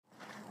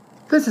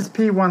This is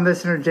P1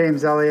 listener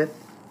James Elliott,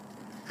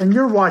 and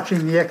you're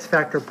watching the X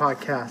Factor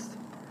podcast,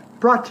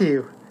 brought to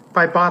you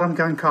by Bottom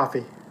Gun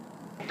Coffee.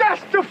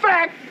 That's the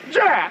fact,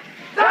 Jack!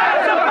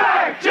 That's the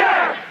fact,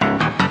 Jack!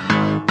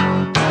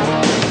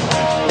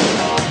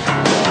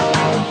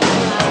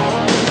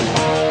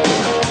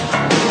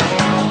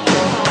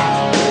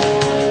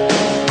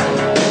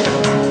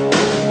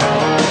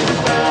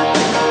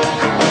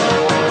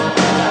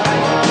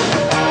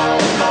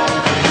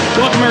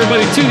 Welcome,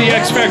 everybody, to the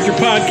X Factor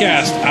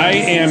podcast. I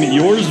am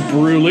yours,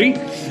 Bruley,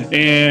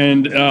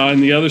 and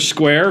in the other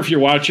square, if you're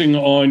watching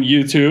on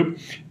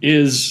YouTube,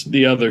 is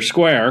the other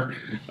square,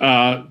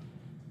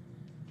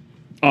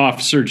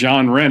 Officer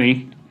John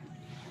Rennie.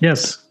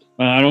 Yes.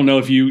 I don't know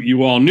if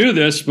you all knew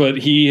this, but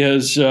he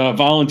has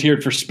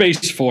volunteered for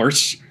Space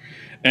Force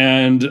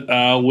and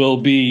will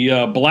be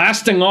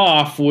blasting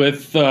off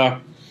with...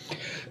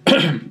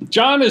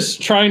 John is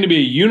trying to be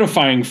a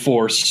unifying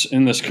force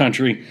in this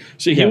country,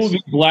 so he will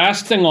be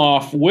blasting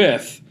off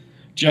with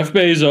Jeff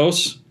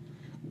Bezos,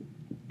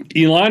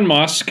 Elon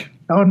Musk.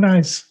 Oh,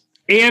 nice.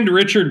 And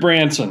Richard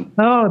Branson.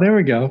 Oh, there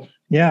we go.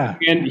 Yeah.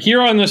 And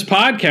here on this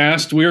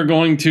podcast, we are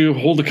going to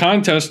hold a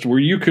contest where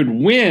you could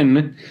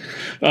win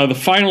the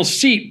final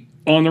seat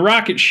on the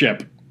rocket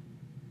ship.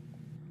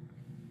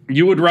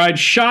 You would ride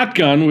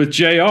shotgun with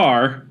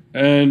JR,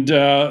 and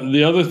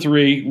the other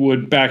three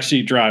would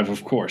backseat drive,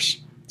 of course.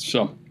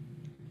 So,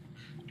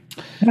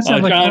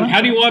 John,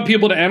 how do you want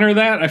people to enter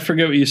that? I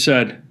forget what you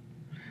said.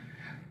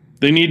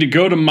 They need to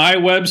go to my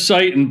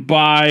website and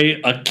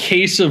buy a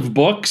case of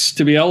books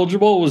to be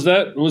eligible. Was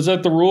that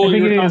the rule? I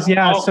think it is.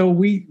 Yeah. So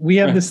we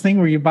have this thing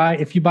where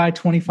if you buy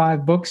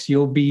 25 books,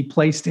 you'll be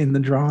placed in the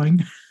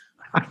drawing.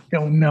 I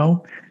don't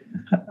know.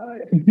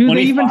 Do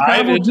they even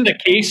travel? Is the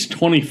case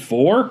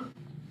 24?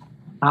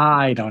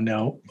 I don't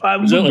know.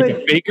 Is it like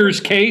a baker's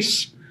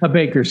case? A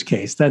baker's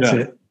case. That's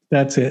it.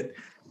 That's it.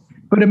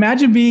 But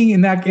imagine being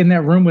in that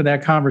room with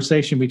that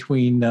conversation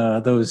between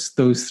those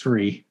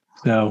three.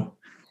 So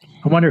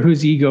I wonder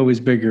whose ego is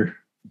bigger.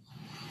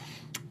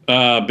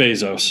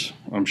 Bezos,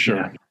 I'm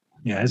sure.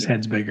 Yeah, his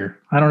head's bigger.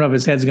 I don't know if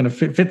his head's going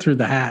to fit through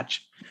the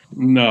hatch.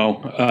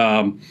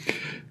 No.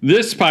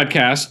 This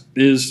podcast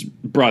is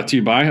brought to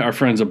you by our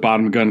friends at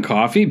Bottom Gun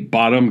Coffee,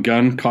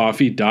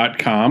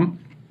 bottomguncoffee.com.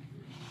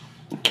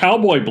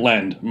 Cowboy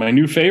Blend, my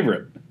new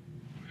favorite.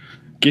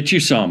 Get you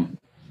some.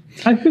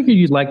 I figured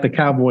you'd like the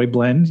cowboy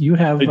blend. You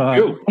have,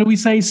 what do we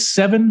say,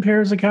 7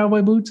 pairs of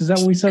cowboy boots? Is that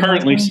what we said?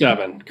 Currently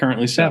 7.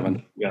 Currently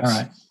 7. Yes. All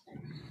right.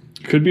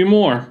 Could be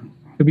more.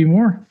 Could be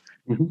more.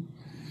 Mm-hmm.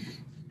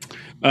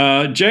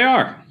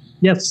 JR.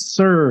 Yes,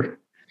 sir.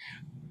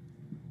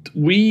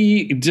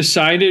 We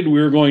decided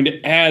we were going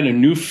to add a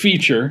new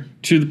feature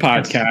to the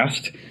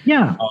podcast.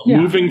 Yeah.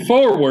 Moving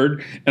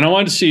forward. And I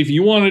wanted to see if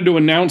you wanted to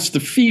announce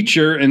the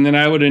feature, and then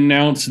I would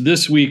announce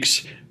this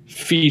week's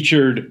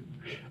featured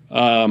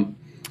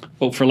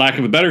for lack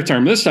of a better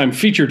term, this time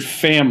featured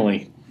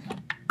family.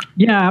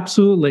 Yeah,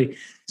 absolutely.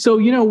 So,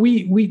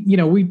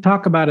 we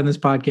talk about in this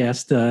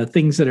podcast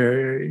things that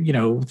are,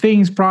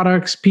 things,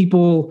 products,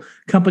 people,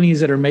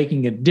 companies that are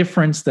making a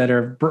difference, that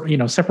are,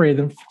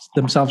 separating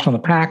themselves from the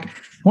pack.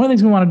 One of the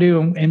things we want to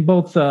do, and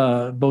both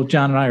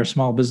John and I are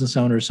small business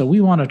owners, so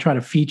we want to try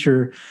to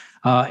feature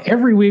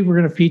every week. We're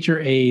going to feature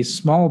a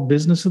small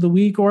business of the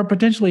week, or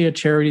potentially a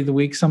charity of the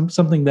week,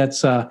 something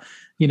that's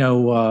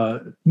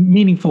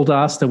meaningful to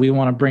us, that we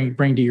want to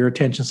bring to your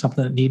attention,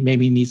 something that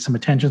maybe needs some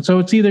attention. So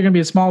it's either going to be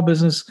a small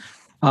business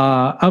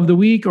of the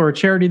week or a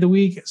charity of the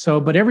week.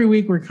 But every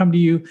week we're come to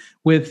you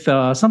with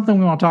something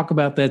we want to talk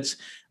about. That's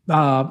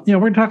we're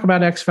going to talk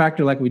about X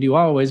Factor like we do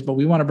always, but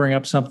we want to bring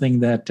up something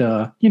that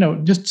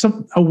just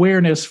some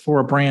awareness for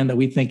a brand that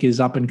we think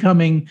is up and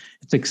coming,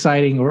 it's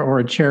exciting, or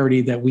a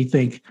charity that we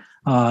think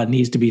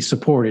needs to be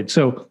supported.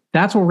 So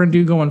that's what we're going to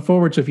do going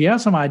forward. So if you have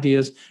some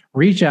ideas,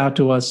 reach out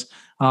to us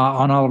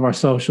on all of our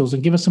socials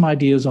and give us some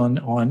ideas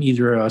on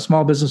either a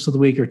small business of the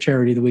week or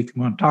charity of the week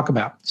we want to talk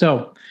about.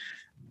 So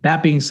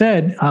that being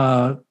said,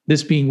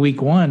 this being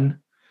week 1,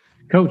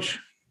 Coach,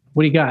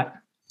 what do you got?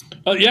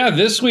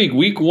 This week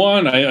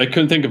 1, I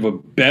couldn't think of a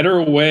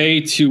better way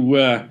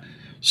to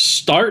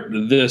start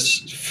this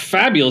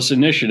fabulous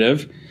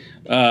initiative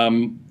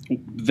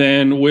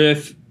than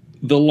with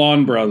the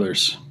Lawn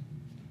Brothers.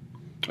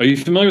 Are you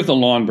familiar with the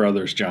Lawn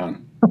Brothers,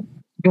 John?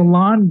 The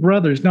Lawn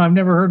Brothers. No, I've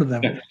never heard of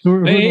them. Who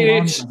are the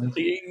Lawn Brothers?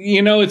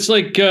 It's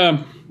like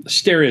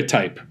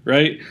stereotype,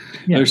 right?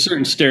 Yeah. There's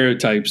certain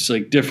stereotypes,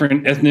 like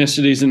different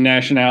ethnicities and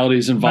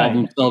nationalities involve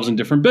themselves in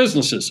different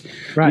businesses.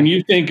 Right. When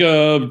you think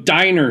of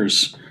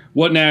diners,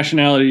 what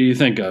nationality do you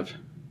think of?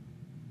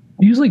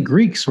 Usually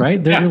Greeks,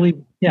 right? They're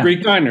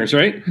Greek diners,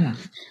 right?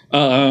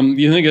 Yeah.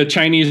 You think of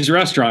Chinese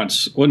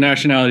restaurants, what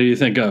nationality do you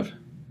think of?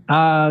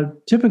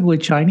 Typically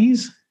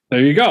Chinese. There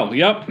you go.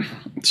 Yep.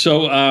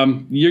 So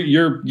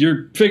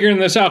you're figuring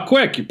this out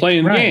quick. You're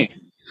playing the game.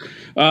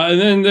 And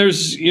then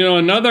there's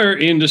another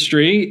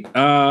industry,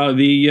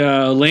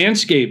 the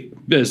landscape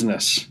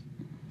business.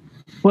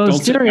 Well,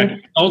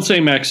 don't say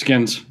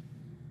Mexicans.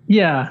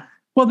 Yeah.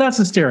 Well, that's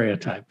a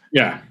stereotype.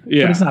 Yeah. But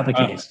it's not the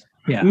case.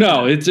 Yeah.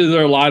 No, there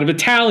are a lot of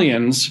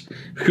Italians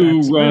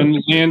who run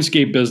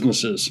landscape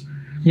businesses.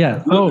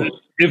 Yeah. Oh,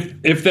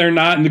 If they're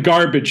not in the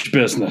garbage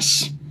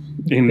business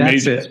in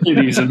That's major it.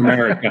 cities in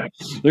America,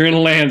 they're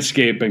in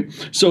landscaping.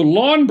 So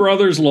Lawn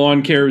Brothers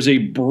Lawn Care is a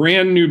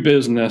brand new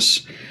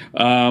business,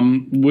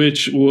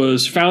 which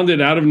was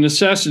founded out of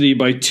necessity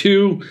by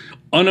two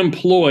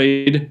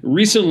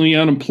recently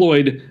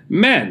unemployed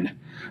men.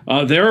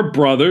 They're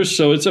brothers,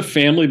 so it's a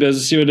family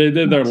business. See what they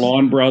did? They're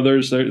Lawn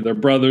Brothers. They're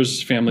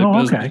brothers, family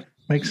business. Okay.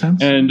 Makes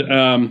sense.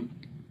 And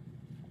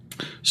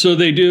so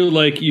they do,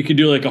 like, you could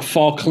do like a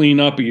fall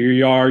cleanup of your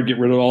yard, get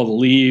rid of all the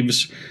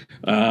leaves.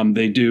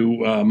 They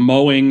do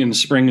mowing in the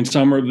spring and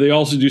summer. They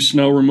also do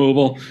snow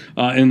removal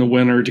in the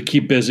winter to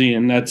keep busy,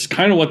 and that's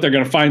kind of what they're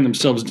going to find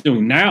themselves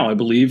doing now, I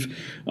believe,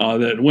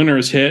 that winter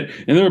has hit.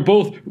 And they were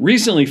both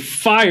recently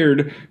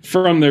fired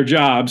from their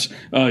jobs.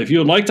 If you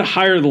would like to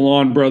hire the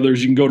Lawn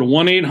Brothers, you can go to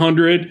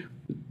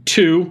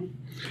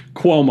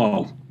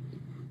 1-800-2-QUOMO.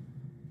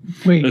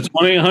 Wait. That's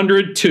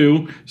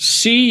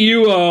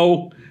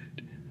 1-800-2-CUO-MOW.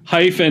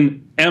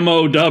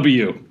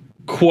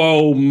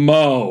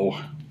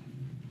 Cuomo.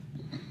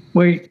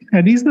 Wait,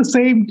 are these the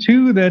same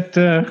two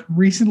that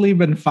recently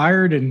been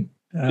fired? And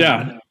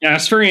Yeah.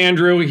 Ask for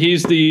Andrew.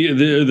 He's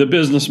the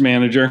business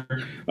manager.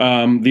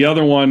 The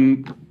other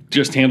one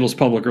just handles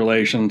public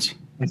relations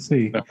I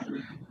see.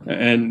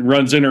 and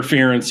runs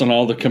interference on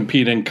all the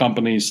competing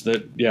companies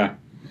that, yeah.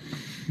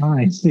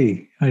 I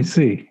see.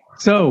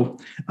 So,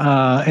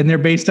 and they're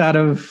based out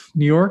of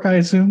New York, I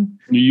assume?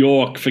 New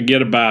York,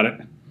 forget about it.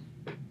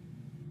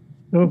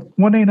 So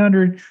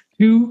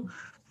 1-800-2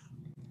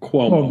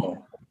 Cuomo.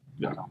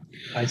 Yeah.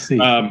 I see.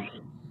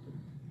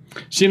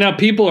 See, now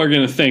people are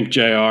going to think,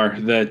 JR,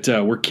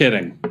 that we're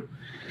kidding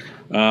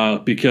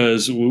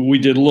because we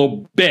did a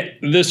little bit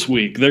this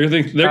week. They're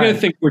going to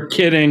think we're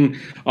kidding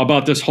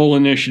about this whole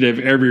initiative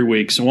every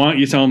week. So why don't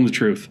you tell them the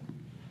truth?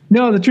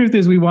 No, the truth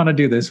is we want to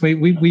do this.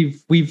 We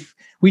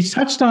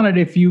touched on it.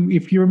 If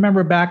you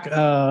remember back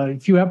a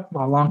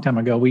long time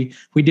ago, we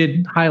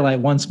did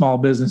highlight one small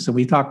business, and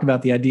we talked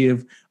about the idea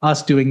of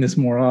us doing this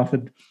more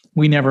often.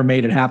 We never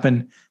made it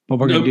happen, but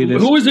we're going to do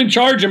this. Who was in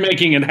charge of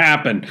making it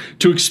happen?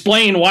 To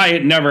explain why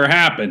it never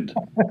happened.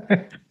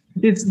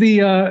 It's the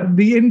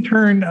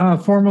intern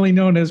formerly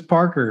known as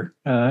Parker.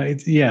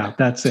 That's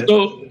it.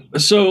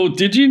 So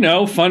did you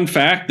know, fun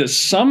fact, that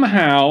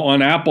somehow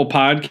on Apple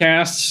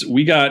Podcasts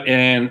we got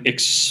an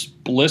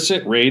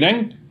explicit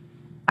rating?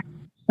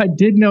 I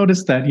did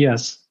notice that,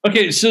 yes.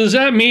 Okay, so does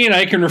that mean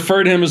I can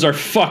refer to him as our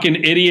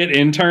fucking idiot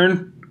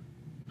intern?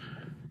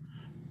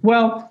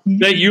 Well,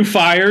 that you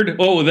fired?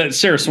 Oh, that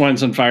Sarah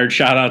Swenson fired.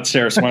 Shout out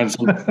Sarah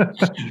Swenson.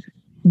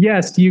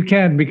 Yes, you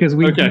can, because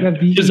we do have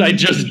the because I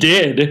just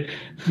did.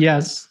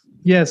 Yes,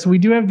 we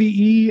do have the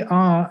E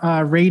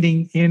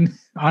rating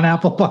on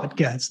Apple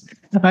Podcasts.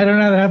 I don't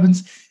know how that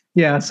happens.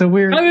 Yeah, so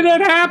How did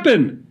that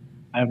happen?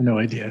 I have no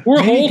idea.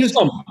 We're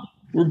wholesome.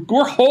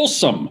 We're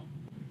wholesome.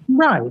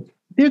 Right.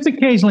 There's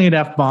occasionally an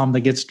F-bomb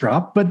that gets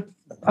dropped, but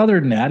other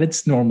than that,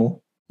 it's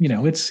normal. You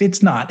know,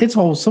 it's not. It's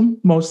wholesome,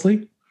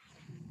 mostly.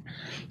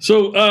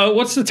 So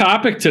what's the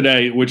topic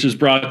today, which is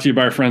brought to you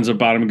by our friends at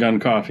Bottom Gun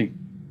Coffee?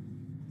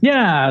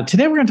 Yeah,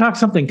 today we're going to talk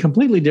something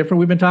completely different.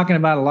 We've been talking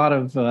about a lot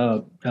of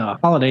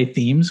holiday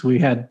themes. We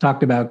had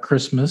talked about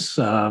Christmas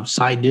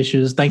side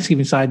dishes,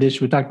 Thanksgiving side dish.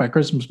 We talked about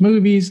Christmas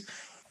movies.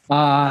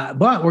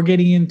 But we're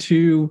getting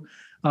into,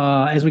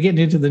 as we get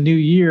into the new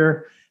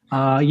year,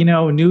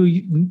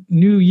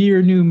 new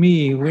year, new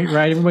me,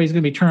 right? Everybody's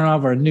going to be turning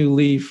off our new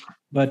leaf.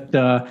 But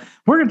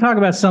we're going to talk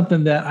about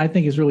something that I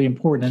think is really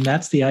important, and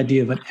that's the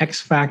idea of an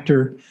X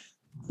Factor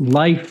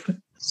life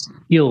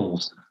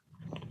skills.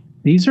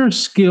 These are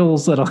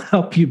skills that'll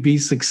help you be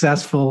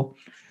successful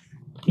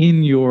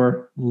in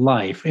your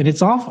life. And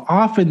it's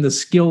often the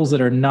skills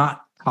that are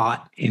not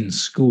taught in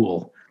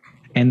school.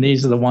 And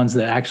these are the ones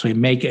that actually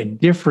make a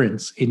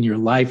difference in your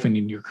life and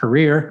in your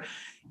career.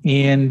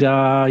 And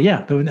a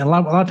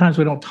lot of times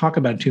we don't talk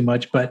about it too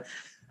much, but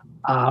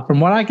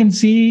from what I can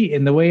see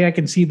and the way I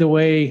can see the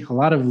way a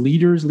lot of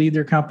leaders lead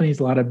their companies,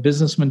 a lot of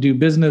businessmen do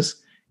business,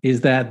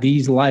 is that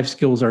these life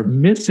skills are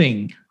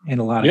missing in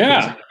a lot of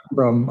cases.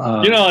 From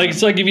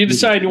it's like if you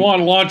decide you want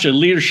to launch a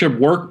leadership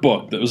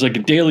workbook that was like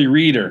a daily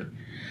reader,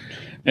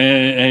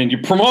 and you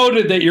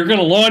promoted that you're going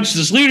to launch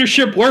this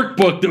leadership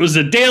workbook that was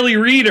a daily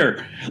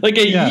reader like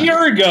a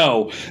year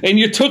ago, and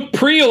you took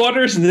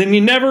pre-orders and then you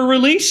never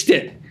released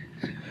it.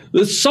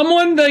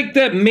 Someone like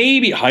that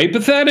maybe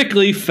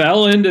hypothetically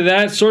fell into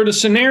that sort of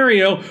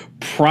scenario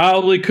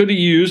probably could have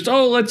used,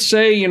 let's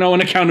say, an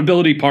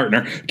accountability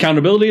partner.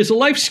 Accountability is a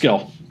life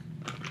skill.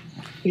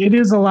 It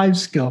is a life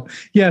skill.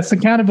 Yes,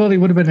 accountability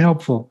would have been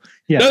helpful.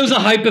 Yeah. That was a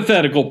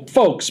hypothetical,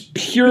 folks.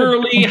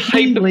 Purely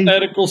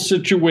hypothetical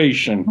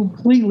situation.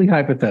 Completely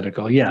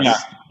hypothetical, yes. Yeah.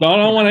 I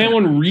don't want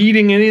anyone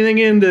reading anything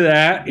into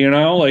that,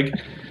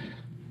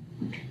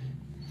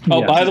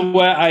 By the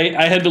way,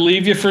 I had to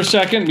leave you for a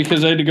second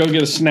because I had to go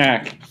get a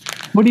snack.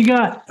 What do you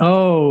got?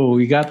 Oh,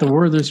 you got the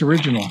Werther's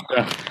Original.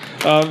 Yeah.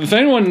 If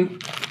anyone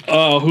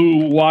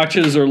who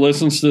watches or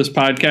listens to this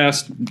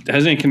podcast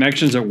has any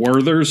connections at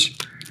Werther's,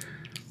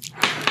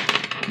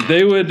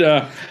 they would.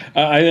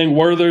 I think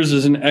Werther's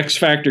is an X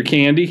Factor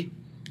candy,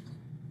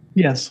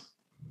 Yes.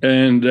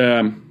 and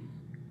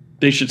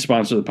they should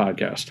sponsor the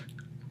podcast.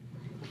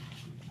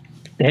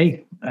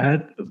 Hey,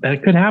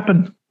 that could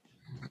happen.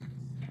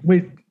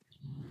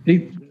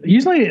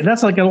 Usually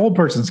that's like an old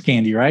person's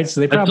candy, right?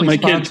 So they That's probably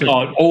what my kids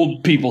call it,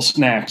 old people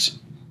snacks.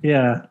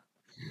 Yeah.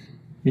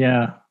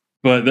 Yeah.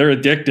 But they're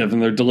addictive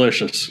and they're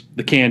delicious.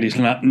 The candy's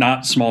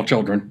not small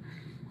children.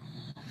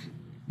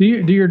 Do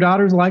your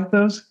daughters like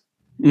those?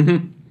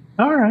 Mm-hmm.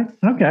 All right.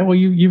 Okay. Well,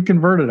 you've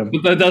converted them.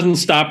 But that doesn't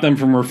stop them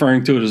from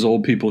referring to it as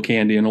old people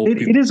candy and old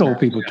people. It is old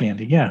people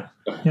candy. Yeah.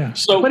 Yeah.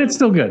 So, but it's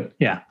still good.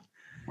 Yeah.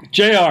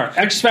 JR,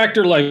 X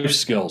Factor life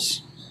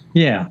skills.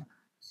 Yeah.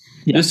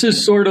 Yeah. This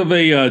is sort of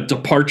a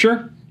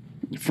departure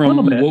from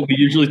what we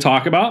usually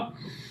talk about.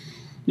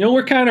 You know,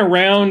 we're kind of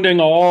rounding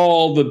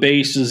all the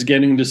bases,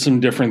 getting to some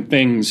different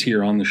things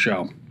here on the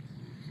show.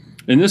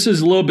 And this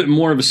is a little bit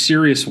more of a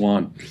serious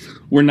one.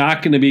 We're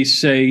not going to be,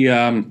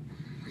 say,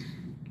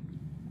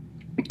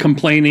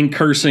 complaining,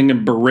 cursing,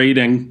 and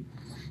berating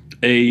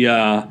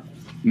a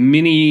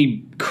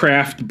mini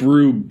craft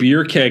brew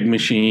beer keg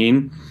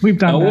machine. We've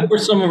done that. What were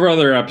some of our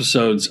other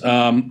episodes?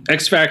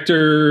 X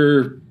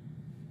Factor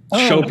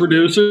show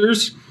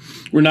producers.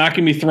 We're not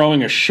going to be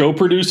throwing a show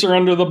producer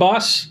under the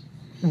bus.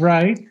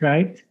 Right.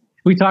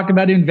 We talked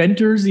about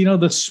inventors, the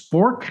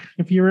spork,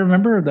 if you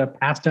remember the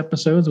past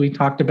episodes, we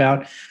talked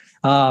about,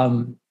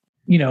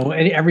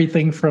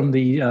 everything from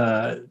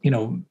the,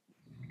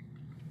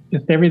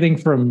 just everything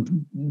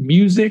from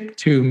music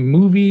to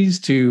movies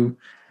to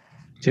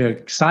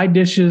side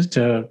dishes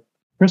to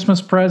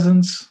Christmas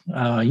presents,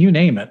 you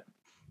name it.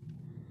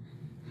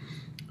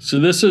 So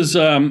this is,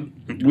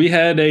 we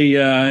had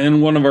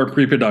in one of our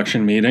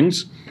pre-production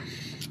meetings,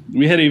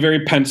 we had a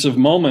very pensive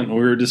moment. We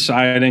were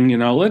deciding,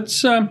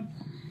 let's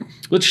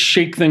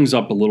shake things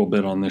up a little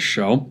bit on this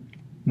show.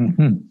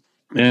 Mm-hmm.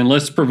 And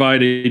let's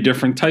provide a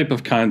different type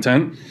of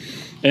content.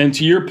 And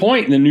to your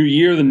point, the new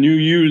year, the new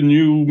you,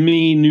 new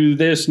me, new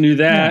this, new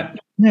that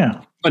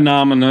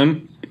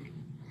phenomenon.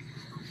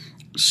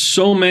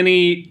 So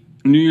many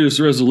New Year's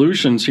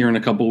resolutions here in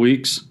a couple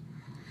weeks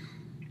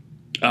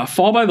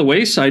fall by the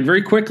wayside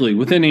very quickly,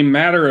 within a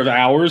matter of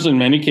hours in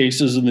many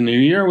cases of the new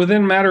year,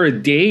 within a matter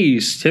of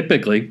days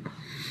typically.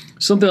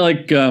 Something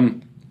like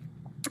over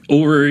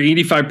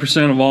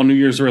 85% of all New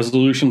Year's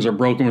resolutions are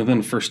broken within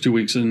the first 2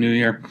 weeks of the new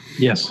year.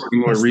 Yes.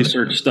 According to a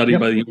research study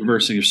by the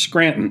University of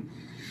Scranton,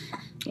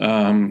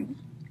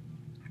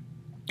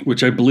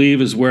 which I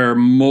believe is where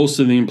most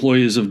of the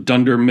employees of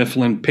Dunder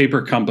Mifflin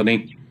Paper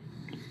Company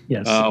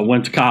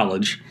went to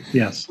college.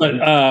 Yes. But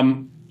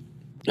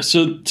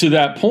so to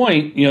that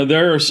point,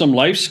 there are some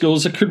life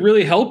skills that could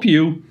really help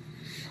you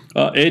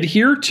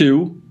adhere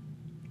to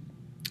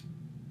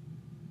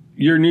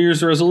your New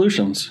Year's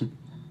resolutions.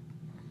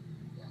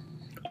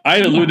 I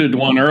alluded to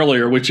one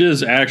earlier, which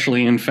is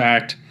actually, in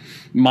fact,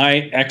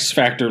 my X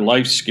Factor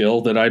life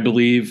skill that I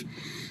believe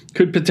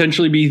could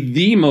potentially be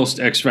the most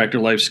X Factor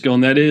life skill,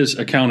 and that is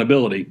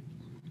accountability.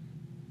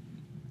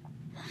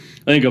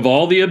 I think of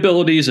all the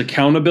abilities,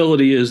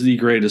 accountability is the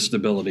greatest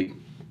ability.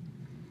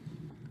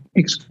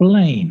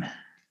 Explain.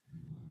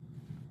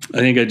 I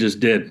think I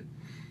just did.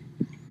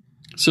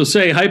 So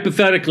say,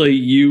 hypothetically,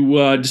 you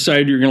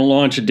decide you're going to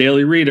launch a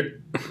daily reader.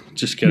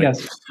 Just kidding.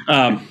 Yes.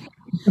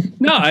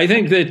 No, I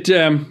think that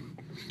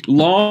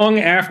long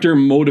after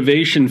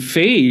motivation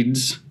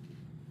fades,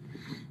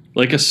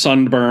 like a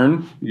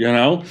sunburn,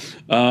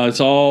 it's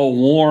all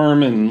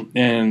warm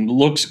and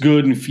looks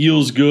good and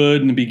feels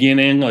good in the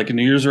beginning, like a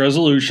New Year's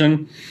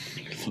resolution.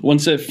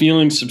 Once that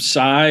feeling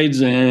subsides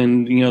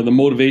and, the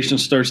motivation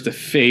starts to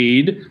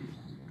fade,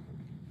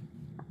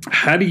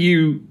 how do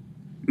you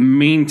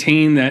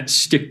maintain that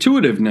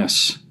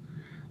stick-to-itiveness?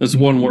 That's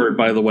one word,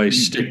 by the way,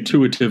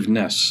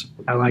 stick-to-itiveness.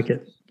 I like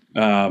it.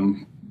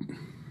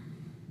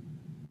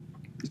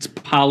 It's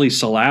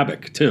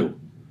polysyllabic, too.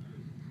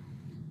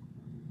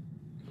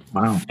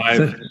 Wow.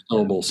 5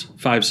 syllables.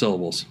 5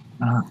 syllables.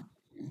 Gonna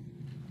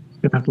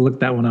have to look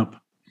that one up.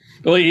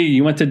 Well,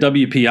 you went to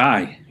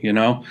WPI,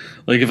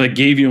 Like if I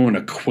gave you an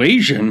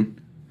equation,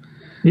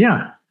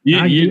 you'd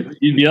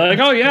be like,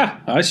 oh, yeah,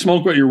 I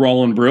smoke what you're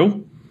rolling,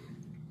 brew.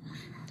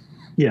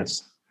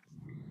 Yes.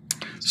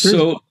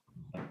 So,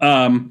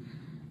 what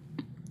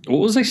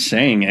was I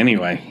saying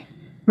anyway?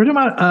 We're talking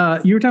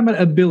about you were talking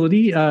about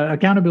ability,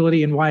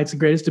 accountability, and why it's the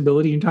greatest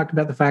ability. You talked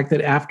about the fact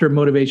that after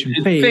motivation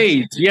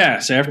fades.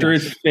 Yes, after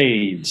it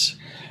fades,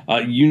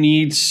 you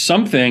need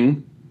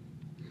something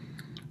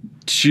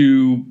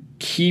to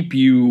keep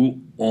you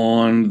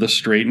on the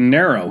straight and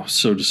narrow,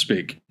 so to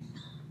speak.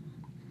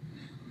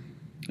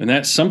 And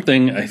that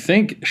something, I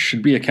think,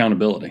 should be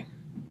accountability.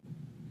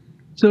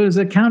 So is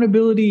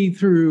accountability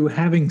through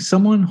having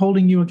someone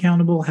holding you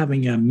accountable,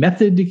 having a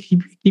method to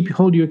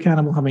hold you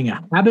accountable, having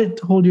a habit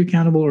to hold you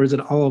accountable, or is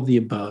it all of the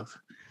above?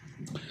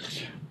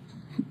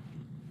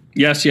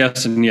 Yes,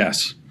 yes, and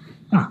yes.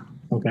 Ah,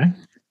 okay.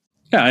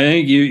 Yeah, I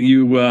think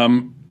you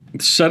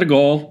set a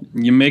goal,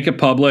 you make it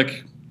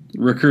public,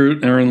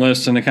 recruit or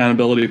enlist an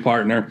accountability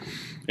partner,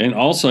 and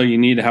also you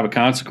need to have a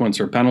consequence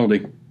or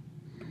penalty.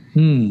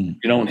 You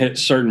don't hit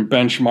certain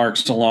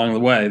benchmarks along the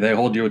way. They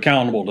hold you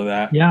accountable to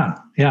that. Yeah.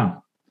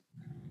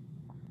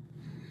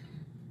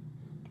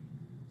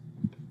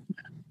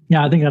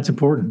 Yeah, I think that's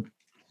important.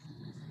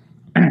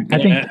 I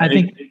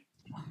think,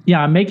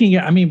 making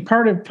it. I mean,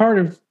 part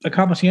of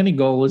accomplishing any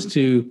goal is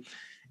to,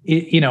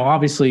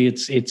 obviously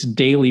it's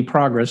daily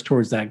progress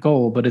towards that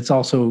goal, but it's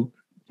also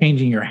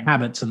changing your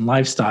habits and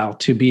lifestyle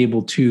to be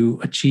able to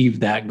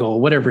achieve that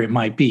goal, whatever it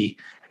might be.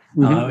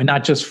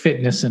 Not just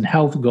fitness and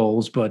health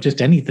goals, but just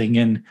anything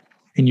in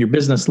your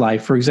business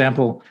life. For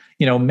example,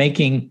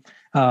 making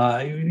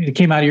it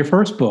came out of your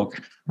first book,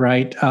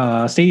 right?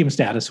 Stadium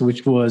Status,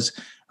 which was,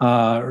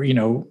 what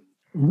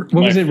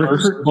was it?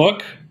 First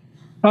book?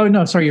 Oh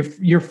no, sorry,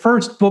 your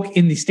first book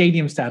in the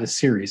Stadium Status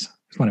series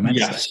is what I meant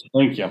to say. Yes,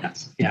 thank you.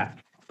 Yeah,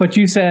 but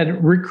you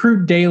said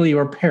recruit daily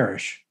or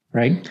perish,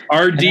 right?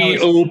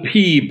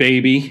 RDOP,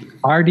 baby.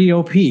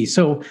 RDOP.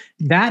 So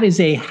that is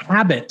a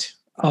habit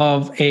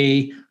of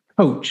a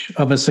coach,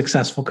 of a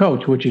successful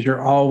coach, which is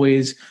you're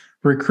always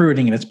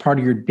recruiting, and it's part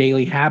of your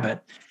daily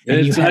habit. And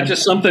it's not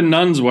just something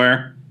nuns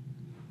wear.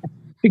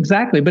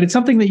 Exactly, but it's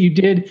something that you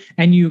did,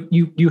 and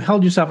you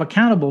held yourself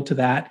accountable to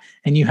that,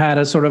 and you had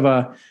a sort of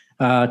a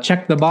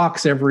check the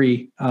box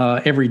every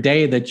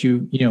day that you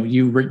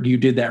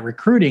did that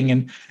recruiting.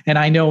 And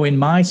I know in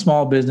my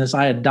small business,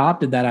 I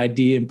adopted that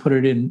idea and put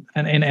it in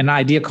an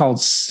idea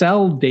called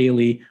sell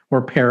daily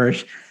or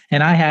perish.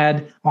 And I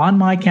had on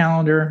my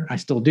calendar, I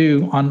still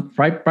do, on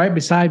right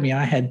beside me,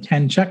 I had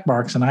 10 check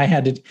marks, and I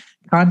had to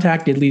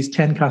contact at least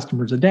 10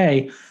 customers a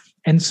day.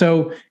 And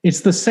so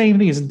it's the same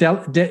thing.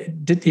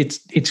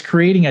 It's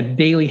creating a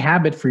daily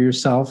habit for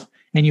yourself,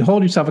 and you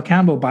hold yourself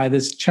accountable by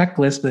this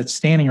checklist that's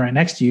standing right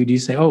next to you. Do you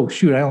say, "Oh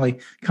shoot, I only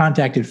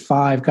contacted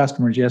 5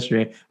 customers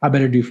yesterday. I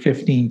better do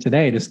 15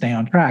 today to stay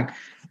on track"?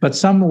 But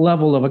some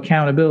level of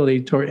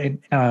accountability toward.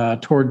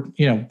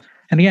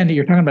 And again,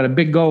 you're talking about a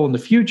big goal in the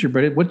future,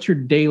 but what's your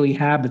daily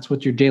habits?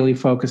 What's your daily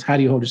focus? How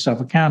do you hold yourself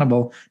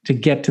accountable to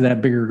get to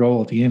that bigger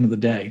goal at the end of the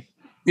day?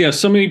 Yeah,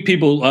 so many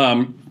people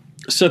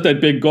set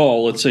that big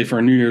goal, let's say for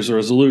a New Year's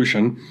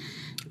resolution,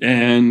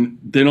 and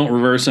they don't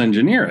reverse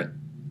engineer it.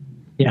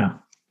 Yeah.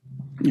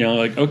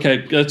 Like,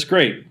 okay, that's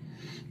great.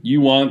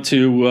 You want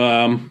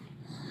to,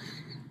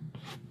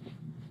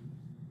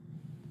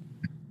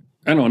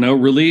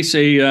 release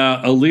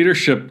a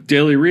leadership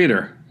daily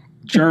reader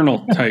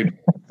journal type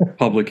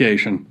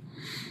publication.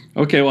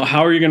 Okay, well,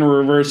 how are you going to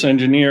reverse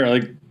engineer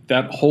like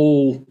that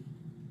whole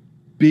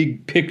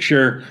big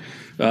picture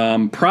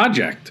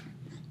project?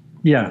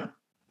 Yeah,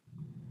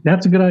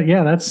 that's a good idea.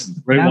 Yeah, that's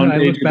right. One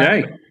page a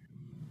day.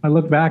 I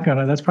look back on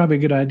it. That's probably a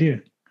good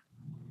idea.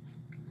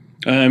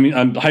 I mean,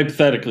 I'm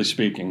hypothetically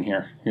speaking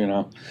here,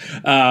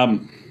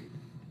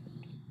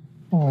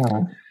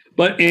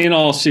 But in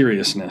all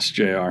seriousness,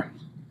 JR,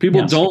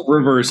 people don't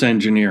reverse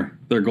engineer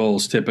their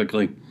goals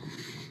typically.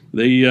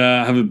 They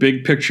have a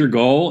big picture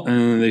goal,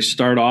 and they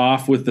start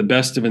off with the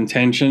best of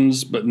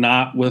intentions, but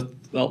not with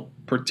a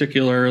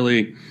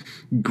particularly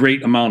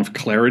great amount of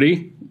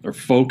clarity or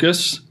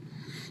focus.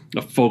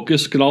 A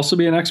focus could also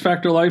be an X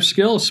Factor life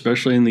skill,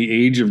 especially in the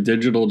age of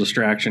digital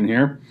distraction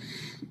here.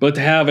 But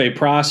to have a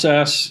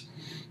process,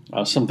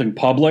 something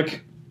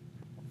public,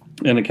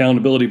 and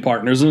accountability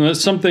partners, and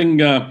that's something,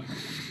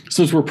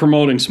 since we're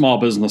promoting small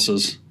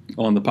businesses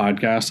on the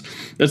podcast,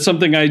 that's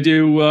something I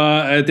do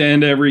at the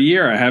end of every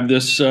year. I have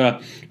this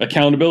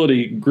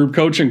accountability group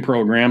coaching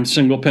program,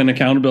 Single Pin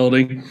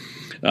Accountability,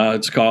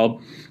 it's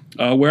called,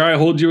 where I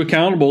hold you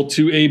accountable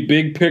to a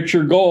big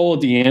picture goal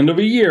at the end of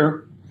a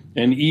year.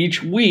 And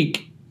each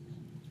week,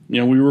 we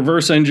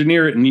reverse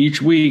engineer it, and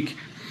each week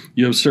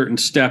you have certain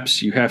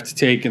steps you have to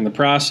take in the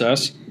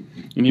process,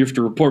 and you have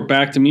to report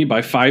back to me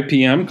by 5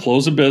 p.m.,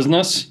 close of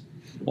business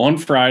on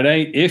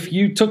Friday, if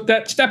you took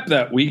that step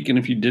that week, and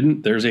if you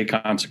didn't, there's a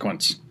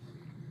consequence.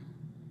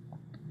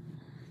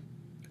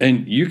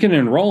 And you can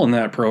enroll in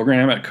that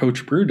program at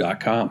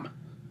coachbrew.com.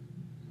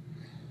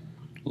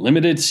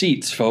 Limited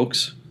seats,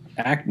 folks.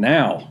 Act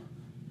now.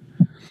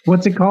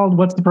 What's it called?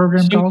 What's the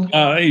program called?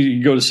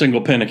 You go to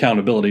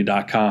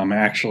singlepinaccountability.com,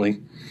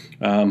 actually.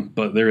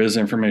 But there is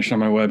information on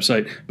my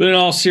website. But in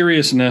all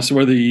seriousness,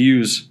 whether you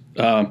use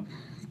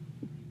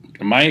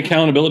my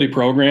accountability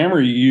program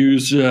or you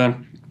use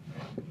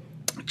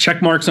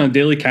check marks on a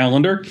daily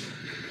calendar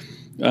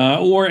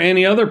or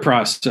any other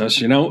process,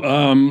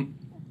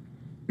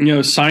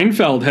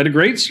 Seinfeld had a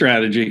great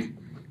strategy.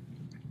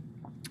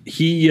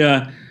 He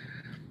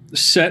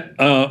set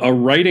a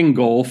writing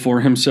goal for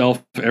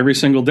himself every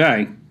single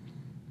day.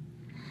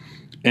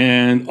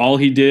 And all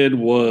he did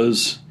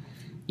was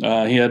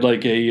he had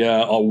like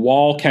a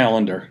wall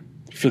calendar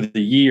for the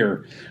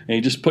year. And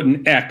he just put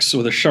an X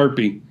with a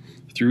Sharpie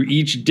through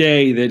each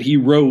day that he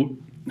wrote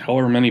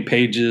however many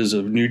pages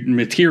of new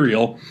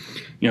material,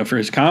 for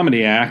his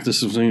comedy act.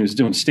 This was when he was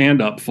doing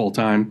stand-up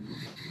full-time.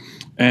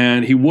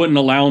 And he wouldn't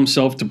allow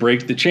himself to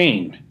break the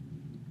chain.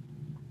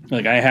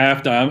 Like,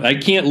 I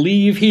can't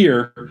leave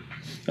here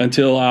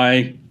until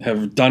I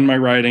have done my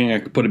writing. I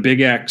could put a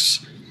big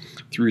X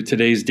through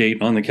today's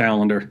date on the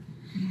calendar.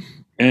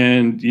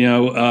 And,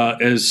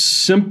 as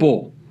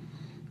simple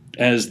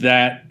as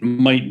that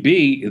might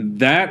be,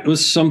 that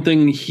was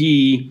something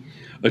he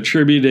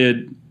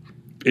attributed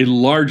a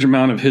large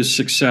amount of his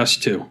success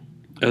to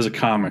as a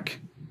comic.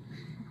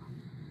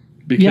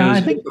 Because you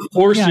have to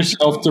force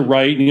yourself to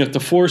write, and you have to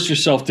force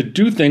yourself to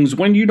do things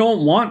when you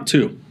don't want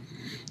to,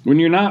 when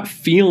you're not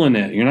feeling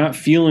it, you're not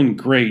feeling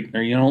great,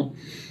 or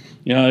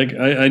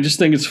I just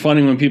think it's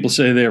funny when people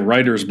say they have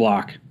writer's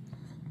block.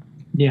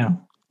 Yeah.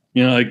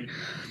 If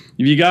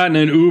you got in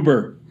an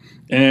Uber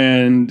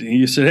and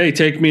you said, hey,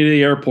 take me to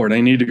the airport,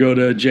 I need to go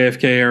to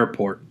JFK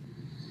Airport.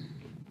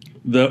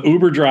 The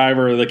Uber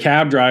driver or the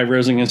cab driver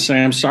isn't going to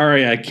say, I'm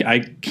sorry, I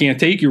can't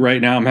take you right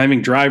now. I'm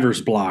having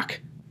driver's block.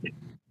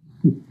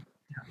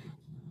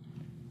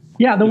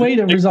 Yeah, the way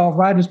to resolve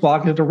writer's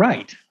block is to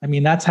write. I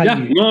mean, that's how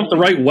you don't have to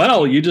write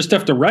well. You just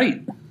have to write.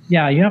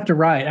 Yeah, you have to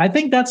write. I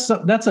think that's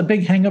a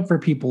big hang up for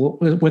people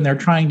when they're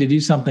trying to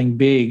do something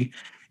big,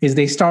 is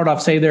they start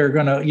off, say they're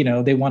going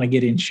to, they want to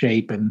get in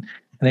shape and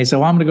they say,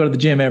 well, I'm going to go to the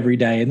gym every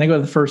day. And they go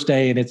to the first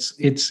day and it's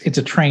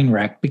a train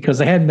wreck because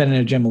they hadn't been in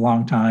a gym a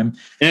long time.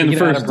 And the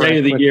first day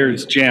of the year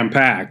is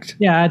jam-packed.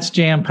 Yeah, it's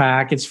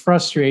jam-packed. It's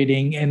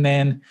frustrating. And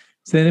then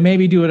so they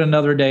maybe do it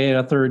another day,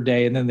 a third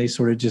day, and then they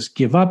sort of just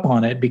give up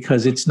on it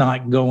because it's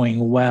not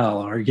going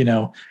well, or,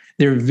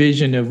 their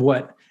vision of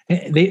what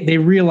they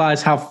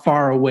realize how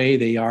far away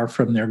they are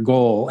from their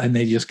goal, and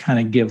they just kind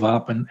of give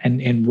up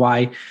and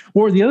why.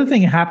 Or the other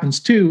thing that happens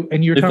too,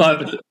 and you're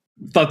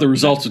thought the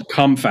results would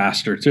come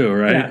faster too,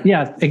 right?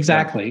 Yeah,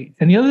 exactly. Yeah.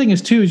 And the other thing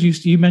is too,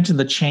 is you mentioned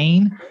the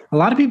chain. A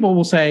lot of people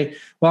will say,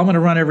 well, I'm going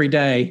to run every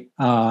day,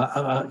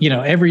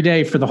 every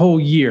day for the whole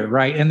year,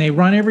 right? And they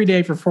run every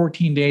day for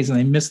 14 days and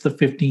they miss the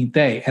 15th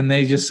day. And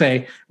they just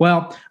say,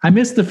 well, I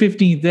missed the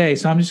 15th day,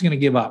 so I'm just going to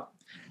give up,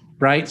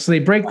 right? So they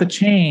break the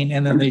chain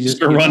and then they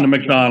just run to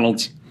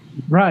McDonald's.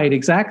 Right,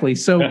 exactly.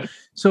 So,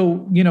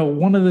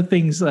 one of the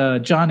things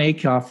Jon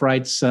Acuff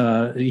writes,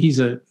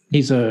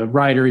 he's a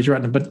writer. He's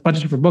written a bunch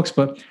of different books,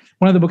 but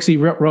one of the books he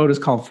wrote is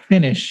called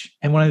Finish.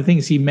 And one of the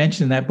things he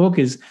mentioned in that book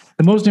is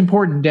the most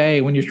important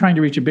day when you're trying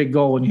to reach a big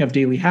goal and you have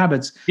daily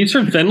habits. He's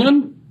from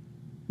Finland?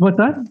 What's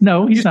that?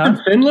 No, he's not.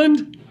 From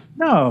Finland?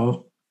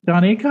 No.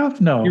 Jon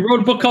Acuff? No. He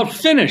wrote a book called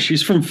Finish.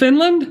 He's from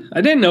Finland?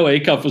 I didn't know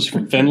Acuff was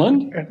from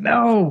Finland.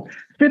 No.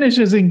 Finish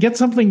as in get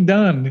something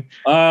done.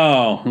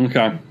 Oh,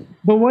 okay.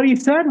 But what he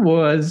said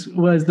was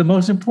the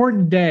most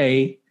important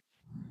day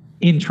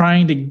in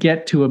trying to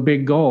get to a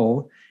big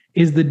goal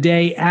is the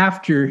day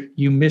after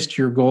you missed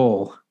your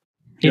goal.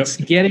 Yep. It's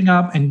getting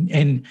up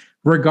and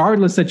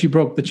regardless that you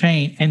broke the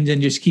chain, and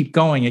then just keep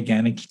going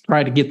again and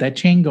try to get that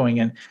chain going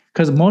in.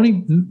 Because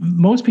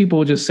most people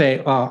will just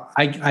say, oh,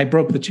 I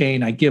broke the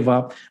chain, I give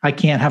up. I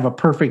can't have a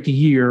perfect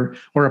year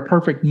or a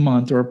perfect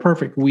month or a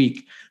perfect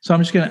week. So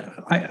I'm just gonna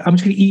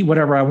eat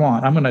whatever I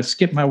want. I'm gonna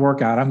skip my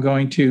workout. I'm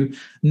going to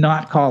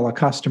not call a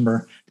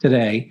customer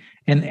today.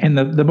 And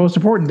the most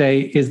important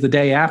day is the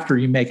day after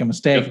you make a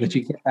mistake, that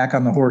you get back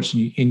on the horse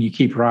and you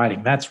keep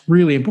riding. That's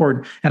really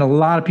important. And a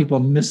lot of people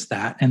miss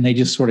that and they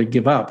just sort of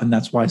give up. And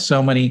that's why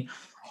so many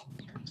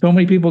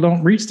people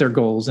don't reach their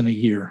goals in a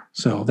year.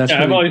 So that's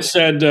I've always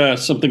said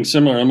something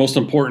similar. The most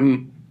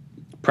important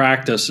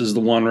practice is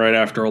the one right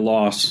after a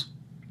loss.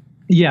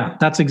 Yeah,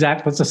 that's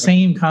the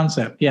same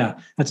concept. Yeah,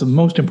 that's the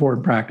most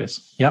important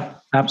practice.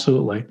 Yep,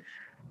 absolutely.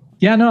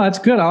 Yeah, no, that's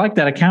good. I like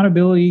that.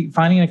 Accountability,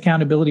 finding an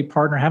accountability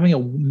partner, having a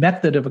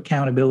method of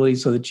accountability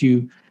so that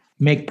you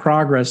make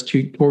progress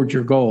towards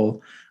your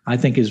goal, I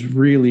think is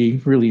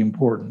really, really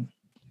important.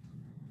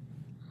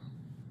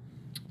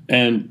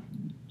 And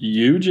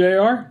you,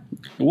 JR,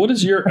 what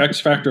is your X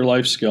Factor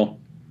life skill?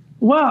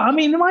 Well, I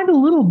mean, mine's a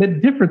little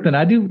bit different than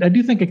I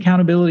do think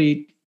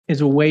accountability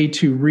is a way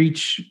to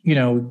reach,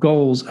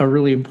 goals, a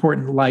really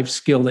important life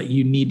skill that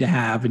you need to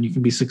have, and you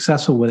can be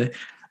successful with it.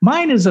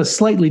 Mine is a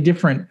slightly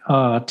different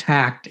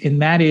tact,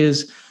 and that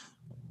is,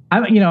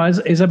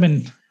 as I've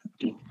been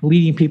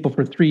leading people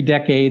for 3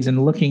 decades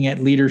and looking at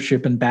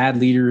leadership and bad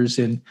leaders,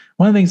 and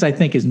one of the things I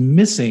think is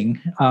missing,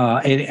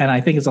 and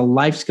I think it's a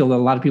life skill that a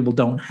lot of people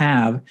don't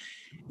have,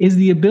 is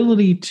the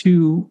ability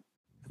to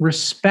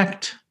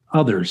respect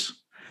others.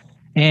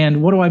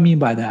 And what do I mean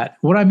by that?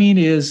 What I mean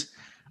is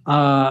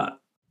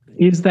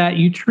that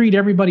you treat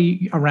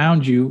everybody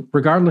around you,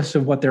 regardless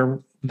of what their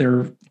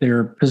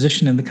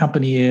position in the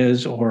company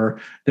is,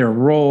 or their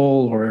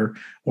role,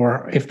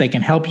 or if they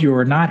can help you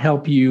or not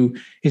help you,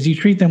 is you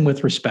treat them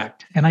with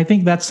respect. And I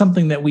think that's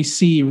something that we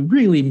see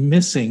really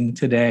missing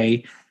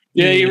today.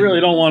 Yeah, you really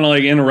don't want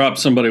to interrupt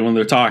somebody when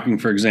they're talking,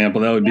 for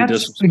example. That would be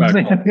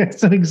disrespectful.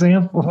 That's an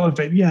example of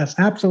it. Yes,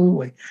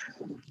 absolutely.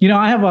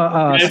 I have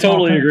I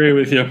totally agree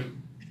with you.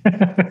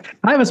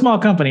 I have a small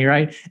company,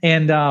 right?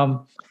 And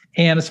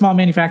a small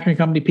manufacturing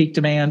company, Peak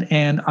Demand.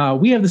 And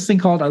we have this thing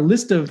called a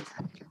list of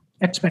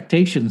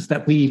expectations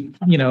that we,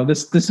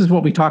 this is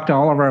what we talk to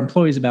all of our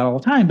employees about all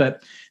the time.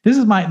 But this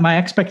is my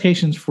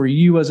expectations for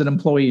you as an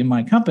employee in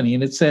my company.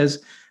 And it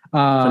says...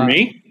 for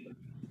me?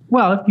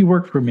 Well, if you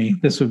work for me,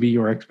 this would be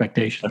your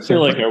expectation. I feel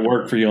like I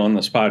work for you on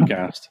this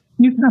podcast.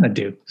 You kind of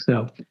do.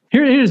 So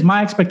here's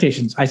my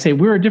expectations. I say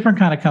we're a different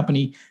kind of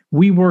company.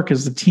 We work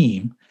as a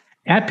team.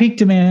 At Peak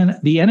Demand,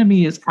 the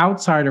enemy is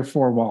outside our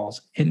four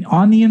walls. And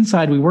on the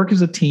inside, we work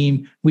as a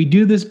team. We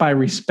do this by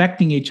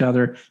respecting each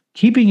other,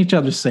 keeping each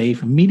other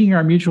safe, meeting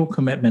our mutual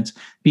commitments,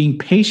 being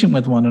patient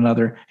with one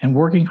another, and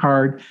working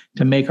hard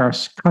to make our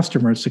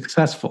customers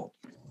successful.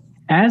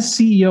 As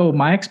CEO,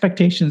 my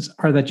expectations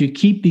are that you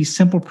keep these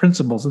simple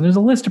principles. And there's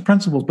a list of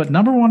principles, but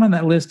number one on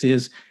that list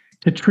is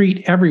to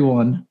treat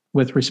everyone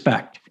with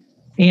respect.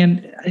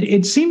 And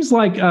it seems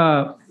like,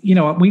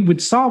 we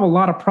would solve a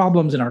lot of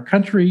problems in our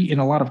country, in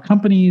a lot of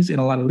companies, in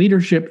a lot of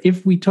leadership,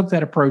 if we took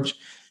that approach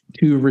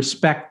to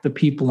respect the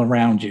people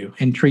around you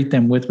and treat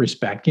them with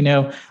respect.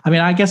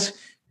 I guess,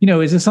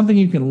 is this something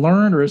you can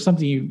learn, or is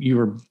something you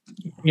were,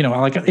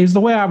 is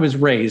the way I was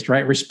raised,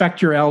 right?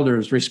 Respect your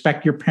elders,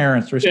 respect your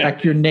parents,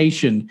 respect your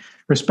nation,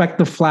 respect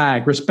the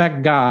flag,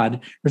 respect God,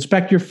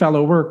 respect your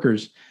fellow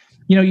workers.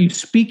 You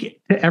speak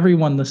to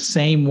everyone the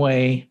same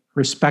way,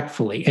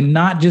 respectfully, and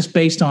not just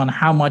based on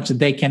how much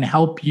they can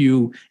help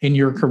you in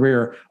your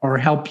career or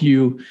help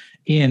you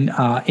in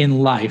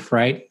life,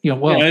 right?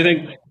 I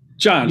think,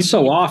 John,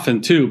 so often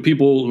too,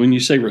 people, when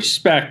you say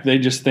respect, they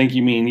just think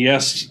you mean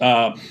yes,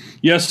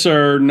 yes,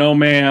 sir, no,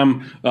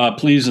 ma'am,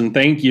 please and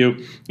thank you.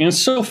 And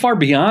it's so far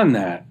beyond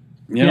that.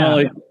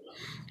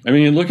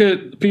 Look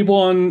at people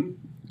on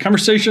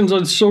conversations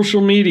on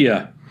social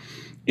media,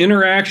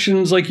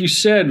 interactions, like you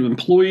said,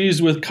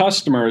 employees with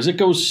customers. It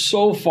goes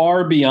so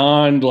far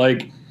beyond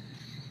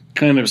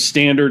kind of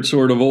standard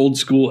sort of old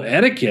school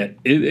etiquette.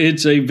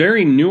 It's a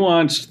very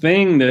nuanced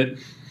thing that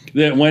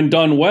when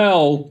done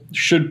well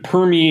should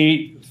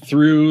permeate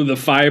through the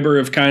fiber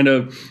of kind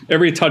of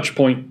every touch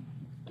point.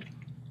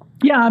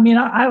 Yeah,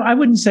 I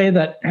wouldn't say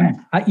that,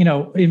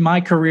 in my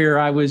career,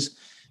 I was,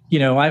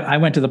 I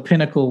went to the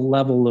pinnacle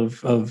level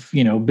of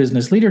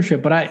business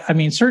leadership, but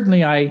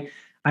certainly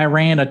I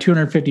ran a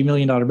 $250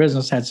 million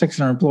business, had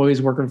 600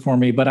 employees working for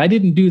me, but I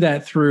didn't do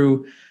that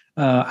through,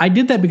 I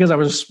did that because I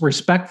was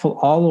respectful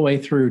all the way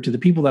through to the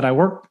people that I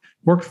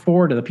worked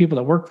for, to the people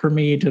that worked for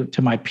me,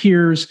 to my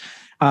peers.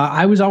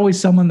 I was always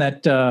someone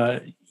that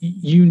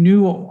you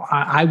knew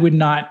I would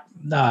not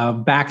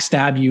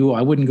backstab you.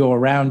 I wouldn't go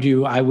around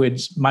you.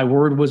 My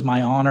word was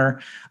my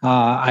honor.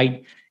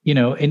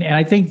 And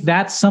I think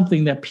that's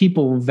something that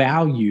people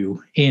value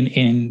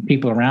in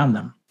people around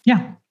them.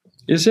 Yeah.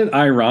 Is it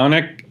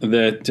ironic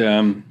that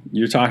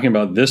you're talking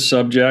about this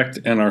subject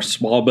and our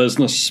small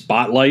business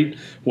spotlight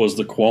was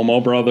the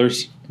Cuomo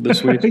brothers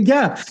this week?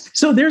 Yeah.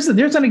 So there's an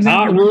example.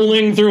 Not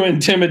ruling through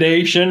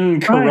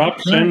intimidation,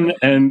 corruption, right.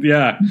 And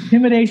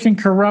intimidation,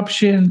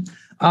 corruption.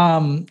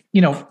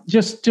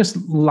 Just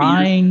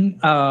lying,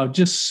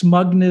 just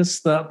smugness.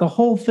 The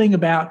whole thing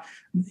about.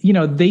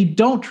 They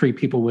don't treat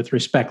people with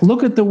respect.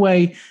 Look at the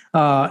way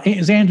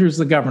Andrew's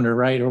the governor,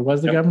 right? Or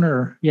was the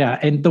governor? Yeah.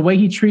 And the way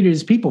he treated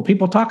his people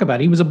talk about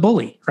it. He was a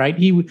bully, right?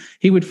 He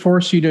would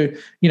force you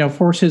to,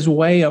 force his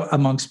way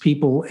amongst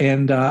people.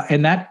 And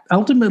that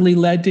ultimately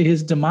led to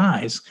his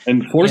demise.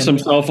 And force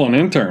himself on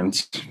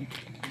interns.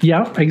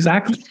 Yeah,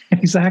 exactly.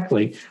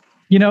 Exactly.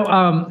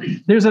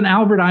 There's an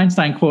Albert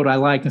Einstein quote I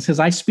like. It says,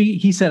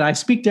 he said, I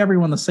speak to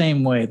everyone the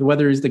same way,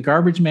 whether he's the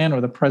garbage man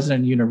or the president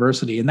of the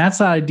university. And that's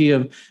the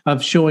idea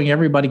of showing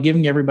everybody,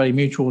 giving everybody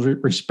mutual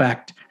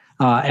respect.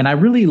 And I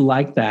really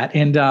like that.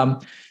 And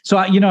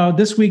so,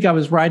 this week I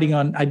was writing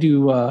I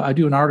do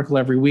an article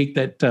every week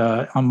that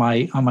on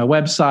my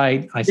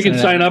website. You can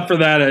sign up for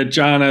that at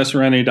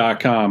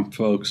johnsrennie.com,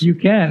 folks. You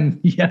can.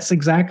 Yes,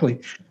 exactly.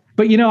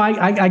 But,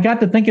 I got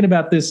to thinking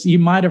about this. You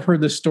might have heard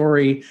the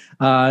story.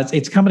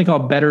 It's a company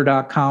called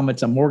Better.com.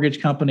 It's a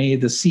mortgage company.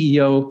 The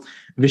CEO,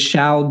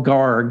 Vishal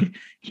Garg,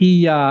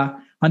 he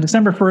on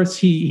December 1st,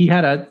 he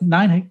had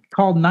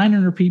called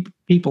 900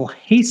 people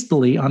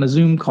hastily on a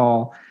Zoom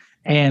call,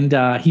 and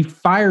he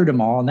fired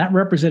them all. And that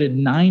represented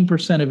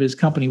 9% of his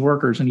company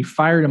workers. And he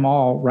fired them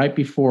all right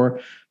before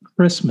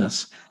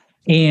Christmas.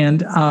 And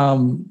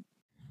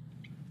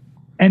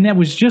that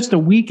was just a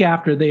week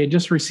after they had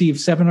just received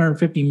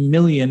 $750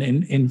 million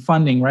in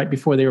funding right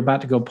before they were about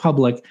to go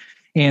public.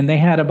 And they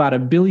had about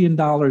 $1 billion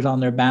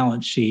on their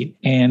balance sheet.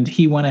 And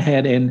he went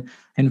ahead and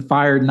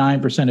fired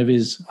 9% of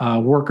his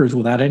workers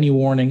without any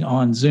warning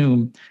on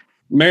Zoom.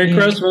 Merry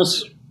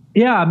Christmas.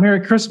 Yeah, Merry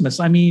Christmas.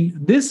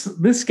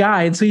 This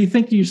guy, and so you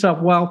think to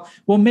yourself, well,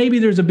 maybe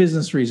there's a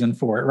business reason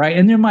for it, right?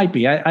 And there might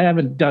be. I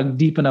haven't dug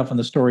deep enough in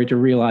the story to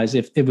realize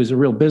if it was a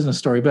real business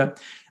story, but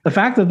the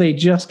fact that they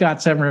just got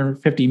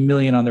 $750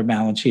 million on their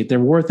balance sheet, they're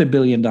worth $1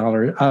 billion.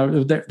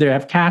 They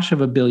have cash of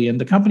 $1 billion.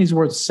 The company's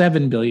worth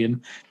 $7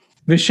 billion.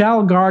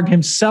 Vishal Garg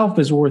himself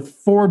is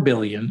worth $4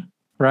 billion,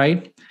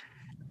 right?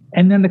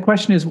 And then the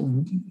question is,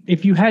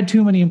 if you had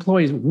too many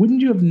employees, wouldn't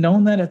you have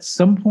known that at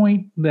some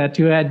point that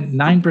you had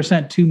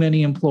 9% too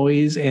many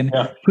employees? And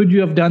could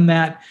you have done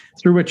that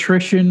through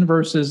attrition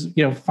versus,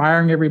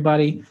 firing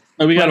everybody?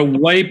 We got to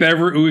wipe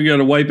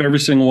every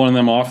single one of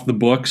them off the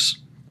books.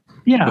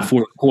 Yeah. Before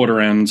the quarter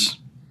ends.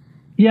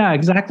 Yeah,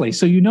 exactly.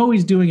 So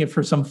he's doing it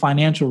for some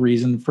financial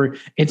reason.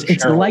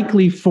 It's Sure.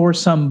 likely for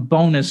some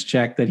bonus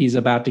check that he's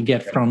about to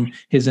get from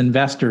his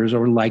investors,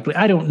 or likely,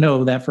 I don't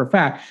know that for a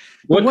fact.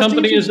 What What's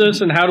company is this,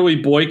 and how do we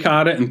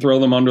boycott it and throw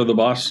them under the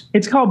bus?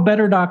 It's called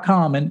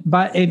Better.com, and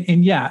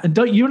you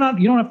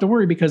don't have to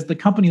worry, because the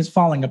company is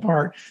falling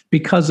apart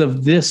because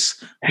of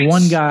this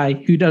one guy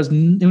who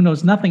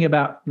knows nothing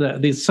about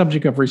the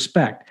subject of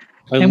respect.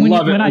 I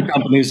love it when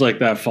companies like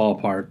that fall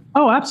apart.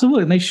 Oh,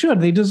 absolutely. And they should.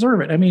 They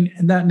deserve it. I mean,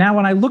 now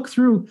when I looked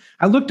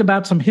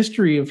about some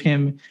history of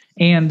him,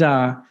 and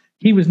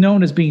he was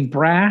known as being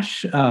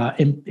brash,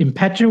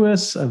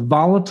 impetuous,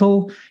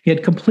 volatile. He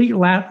had complete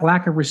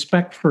lack of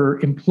respect for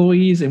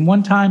employees. And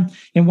one time,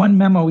 in one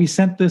memo, he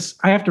sent this.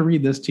 I have to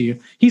read this to you.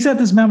 He sent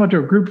this memo to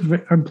a group of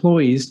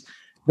employees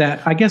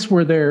that I guess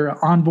were their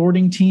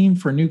onboarding team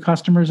for new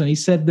customers. And he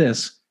said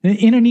this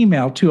in an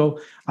email to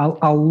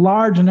a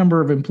large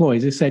number of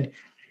employees. He said,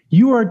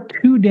 "You are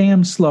too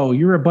damn slow.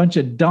 You're a bunch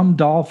of dumb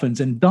dolphins,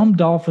 and dumb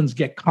dolphins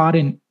get caught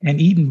in and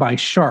eaten by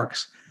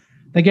sharks.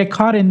 They get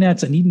caught in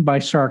nets and eaten by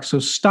sharks. So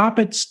stop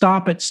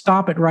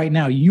it right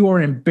now. You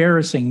are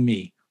embarrassing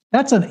me."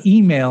 That's an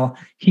email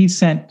he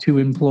sent to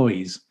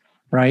employees,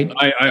 right?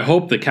 I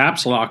hope the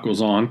caps lock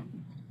was on.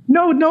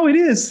 No, it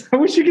is. I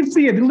wish you could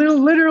see it. It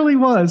literally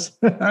was.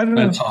 I don't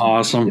know. That's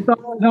awesome. It's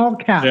all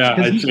caps. Yeah,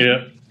 I see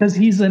it. Because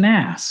he's an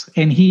ass,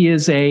 and he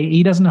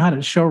doesn't know how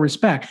to show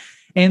respect.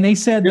 And they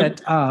said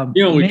that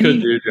we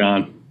could do,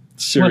 John.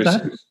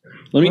 Seriously.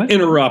 Let me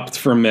interrupt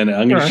for a minute.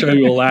 I'm going to show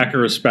you a lack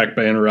of respect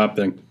by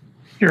interrupting.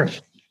 Sure.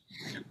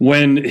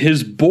 When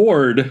his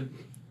board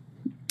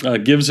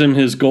gives him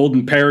his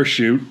golden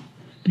parachute,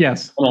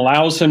 yes, and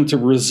allows him to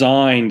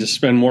resign to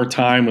spend more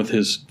time with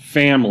his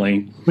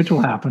family, which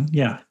will happen.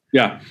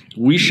 Yeah,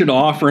 we should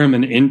offer him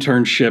an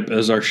internship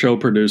as our show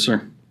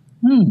producer.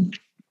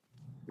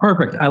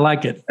 Perfect. I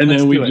like it. And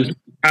then we just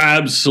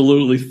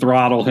absolutely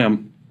throttle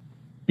him.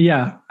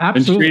 Yeah,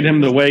 absolutely. And treat him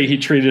the way he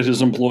treated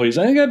his employees.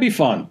 I think that'd be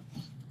fun.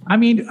 I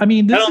mean, I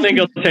don't think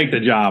he'll take the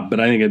job,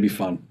 but I think it'd be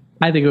fun.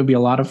 I think it would be a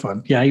lot of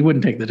fun. Yeah, he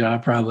wouldn't take the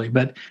job probably,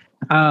 but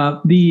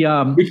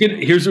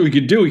here's what we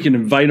could do. We can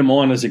invite him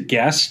on as a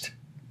guest.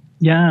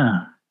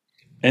 Yeah.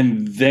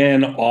 And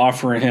then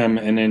offer him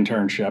an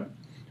internship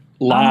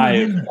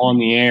live on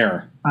the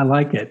air. I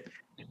like it.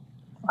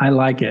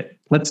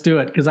 Let's do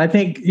it. Because I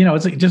think,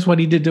 it's just what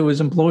he did to his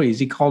employees.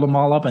 He called them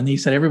all up and he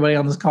said, everybody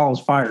on this call is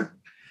fired.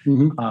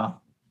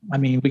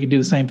 Mm-hmm. We could do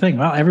the same thing.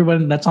 Well,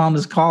 everyone that's on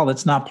this call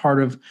that's not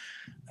part of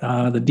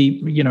the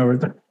deep,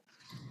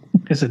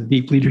 it's a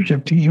deep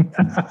leadership team.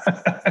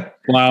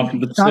 Wow.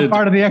 Not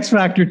part of the X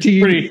Factor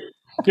team.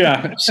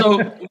 Yeah.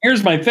 So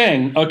here's my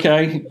thing.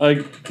 Okay.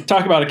 Like,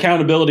 talk about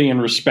accountability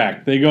and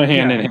respect. They go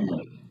hand in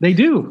hand. They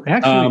do.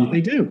 Actually,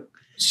 they do.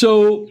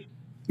 So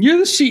you're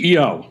the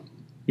CEO.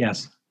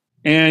 Yes.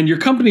 And your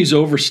company's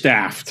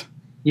overstaffed.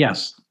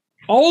 Yes.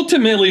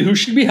 Ultimately, who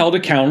should be held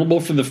accountable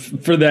for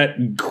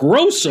that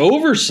gross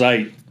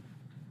oversight?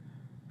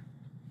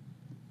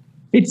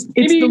 It's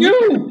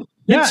you.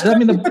 Yeah,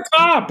 the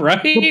top,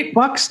 right? The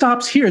buck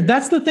stops here.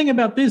 That's the thing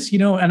about this,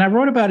 and I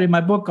wrote about it in my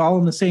book, All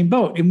in the Same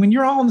Boat. And when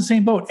you're all in the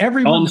same boat,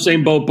 everyone.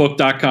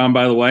 allinthesameboatbook.com,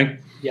 by the way.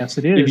 Yes,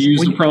 it is. If you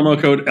use the promo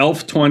code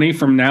ELF20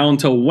 from now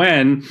until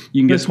when,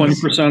 you can get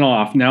 20%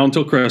 off now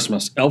until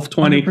Christmas.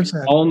 ELF20,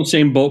 100%.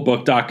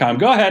 allinthesameboatbook.com.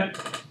 Go ahead.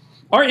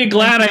 Aren't you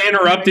glad I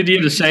interrupted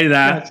you to say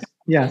that?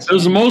 Yes. It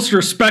was the most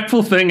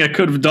respectful thing I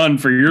could have done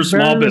for your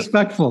small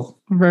business.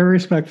 Very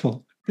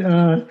respectful.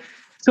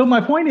 So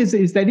my point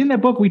is that in that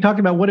book, we talked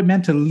about what it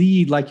meant to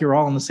lead like you're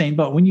all in the same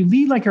boat. When you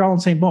lead like you're all in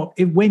the same boat,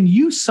 when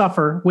you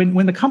suffer,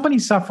 when the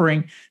company's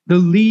suffering, the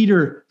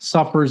leader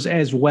suffers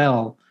as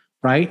well,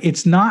 right?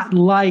 It's not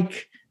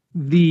like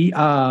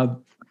in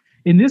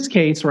this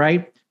case,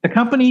 right, the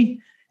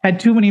company had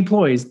too many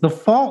employees. The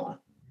fault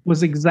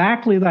was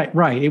exactly that,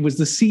 right? It was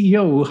the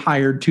CEO who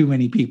hired too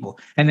many people.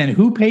 And then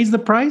who pays the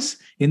price?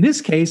 In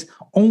this case,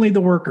 only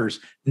the workers,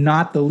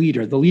 not the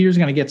leader. The leader's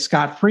going to get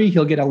scot-free.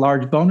 He'll get a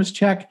large bonus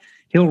check.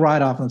 He'll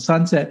ride off in the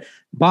sunset.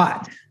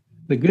 But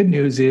the good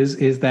news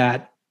is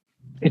that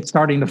it's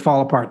starting to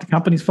fall apart. The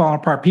company's falling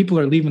apart. People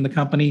are leaving the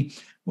company.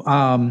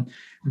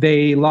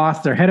 They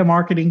lost their head of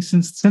marketing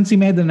since he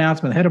made the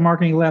announcement. The head of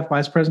marketing left,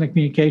 vice president of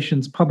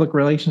communications, public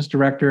relations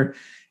director.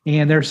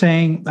 And they're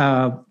saying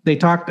they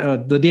talked,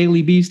 the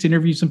Daily Beast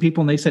interviewed some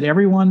people, and they said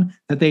everyone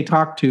that they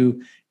talked to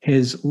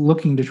is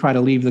looking to try to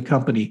leave the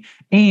company.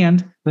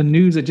 And the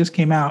news that just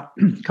came out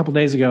a couple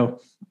days ago,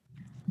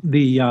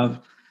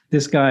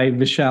 this guy,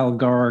 Vishal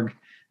Garg,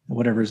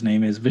 whatever his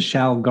name is,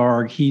 Vishal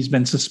Garg, he's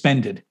been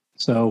suspended.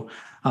 So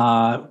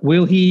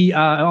will he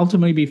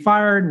ultimately be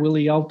fired? Will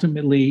he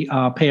ultimately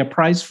pay a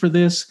price for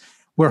this?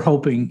 We're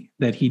hoping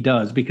that he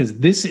does, because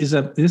this is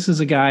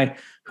a guy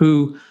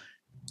who.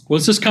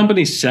 What's this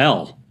company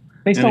sell?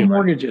 They sell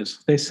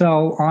mortgages. They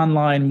sell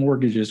online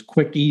mortgages,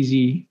 quick,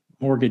 easy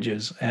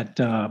mortgages at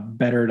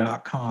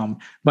better.com.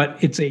 But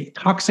it's a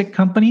toxic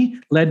company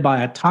led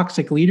by a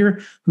toxic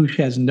leader who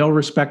has no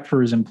respect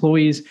for his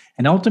employees.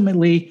 And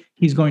ultimately,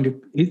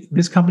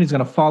 this company's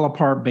going to fall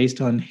apart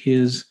based on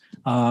his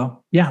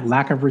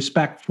lack of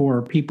respect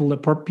for people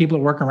that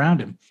work around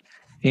him.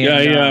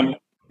 And,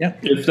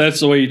 if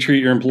that's the way you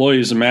treat your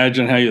employees,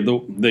 imagine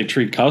how they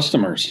treat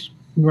customers.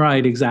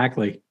 Right,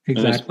 exactly. And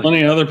there's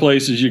plenty of other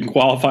places you can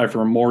qualify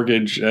for a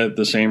mortgage at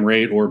the same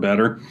rate or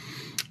better.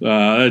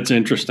 It's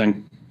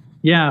interesting.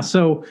 Yeah.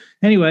 So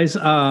anyways,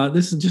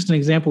 this is just an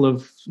example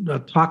of a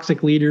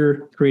toxic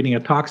leader creating a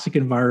toxic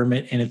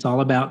environment, and it's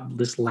all about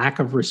this lack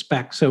of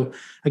respect. So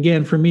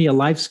again, for me, a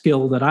life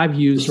skill that I've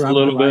used Just a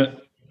little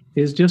bit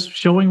is just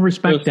showing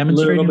respect,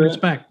 demonstrating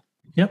respect.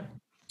 Yep.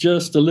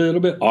 Just a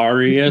little bit.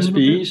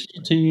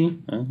 R-E-S-P-E-C-T.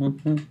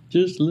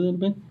 Just a little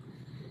bit.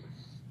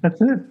 That's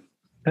it.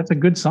 That's a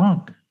good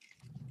song.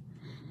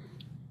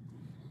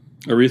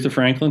 Aretha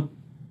Franklin?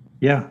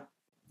 Yeah.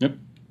 Yep.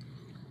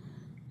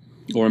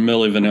 Or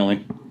Milli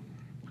Vanilli.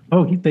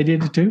 Oh, they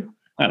did it too?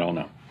 I don't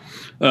know.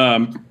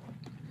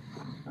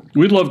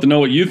 We'd love to know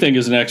what you think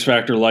is an X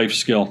Factor life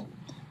skill.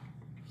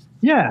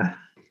 Yeah.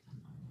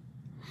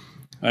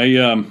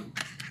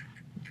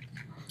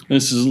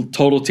 This is a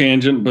total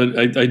tangent,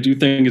 but I do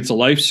think it's a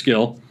life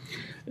skill.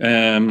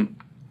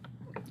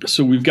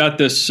 So we've got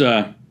this.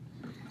 You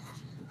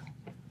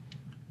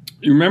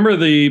remember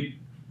the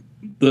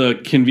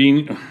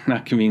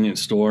not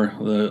convenience store,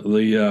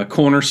 the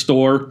corner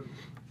store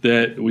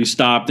that we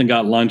stopped and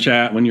got lunch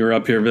at when you were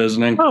up here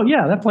visiting? Oh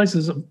yeah, that place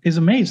is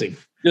amazing.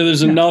 Yeah,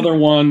 there's another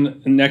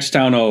one next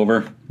town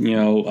over.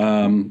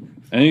 I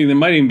think they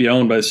might even be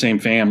owned by the same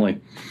family,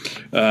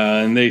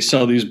 and they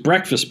sell these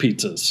breakfast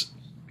pizzas.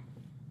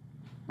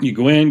 You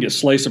go in, get a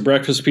slice of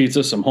breakfast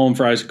pizza, some home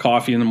fries,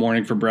 coffee in the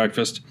morning for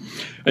breakfast.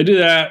 I do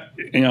that,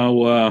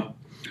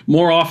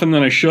 more often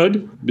than I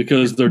should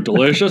because they're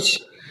delicious.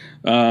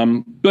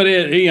 But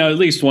at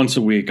least once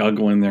a week, I'll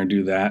go in there and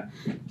do that.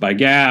 Buy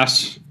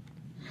gas.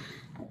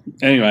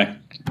 Anyway,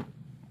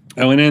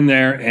 I went in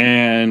there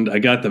and I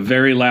got the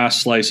very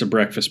last slice of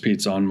breakfast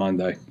pizza on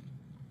Monday.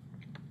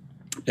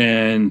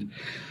 And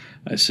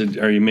I said,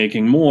 "Are you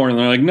making more?" And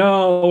they're like,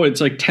 "No,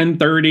 it's like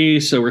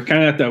 10:30, so we're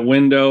kind of at that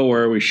window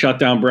where we shut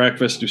down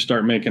breakfast to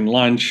start making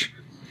lunch."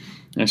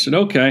 And I said,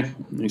 "Okay."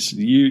 He said,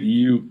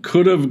 "You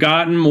could have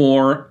gotten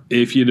more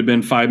if you'd have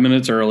been 5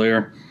 minutes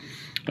earlier."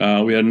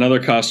 We had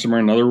another customer,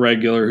 another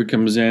regular who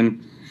comes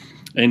in,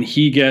 and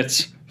he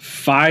gets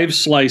 5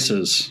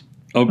 slices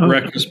of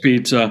breakfast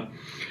pizza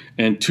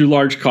and 2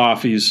 large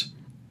coffees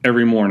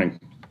every morning.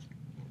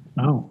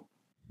 Oh.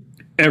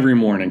 Every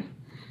morning.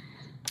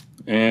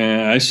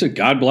 And I said,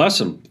 "God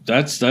bless him.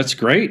 That's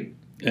great."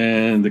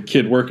 And the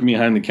kid working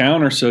behind the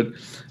counter said,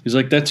 he's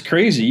like, "That's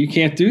crazy. You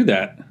can't do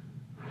that."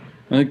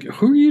 I'm like,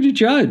 who are you to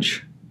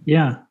judge?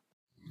 Yeah.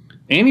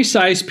 Any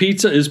size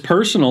pizza is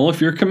personal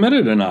if you're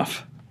committed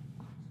enough.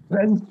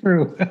 That's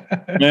true.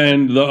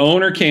 And the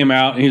owner came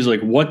out and he's like,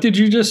 "What did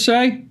you just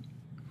say?"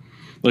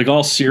 Like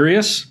all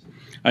serious.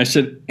 I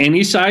said,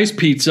 any size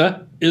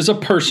pizza is a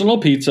personal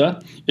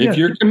pizza if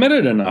you're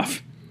committed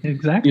enough.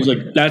 Exactly. He's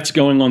like, "That's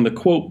going on the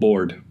quote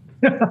board."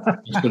 I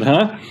said,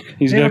 "Huh?"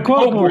 He's got a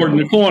quote board in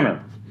the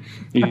corner.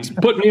 He's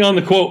put me on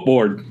the quote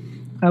board.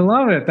 I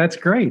love it. That's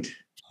great.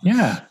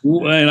 Yeah.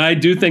 And I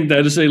do think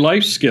that is a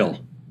life skill.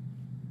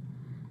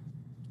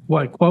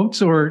 What,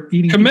 quotes or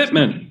eating?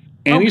 Commitment. Pizza?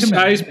 Any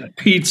size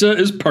pizza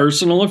is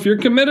personal if you're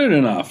committed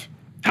enough.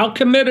 How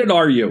committed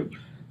are you?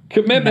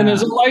 Commitment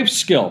is a life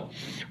skill.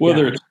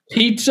 Whether it's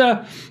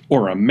pizza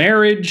or a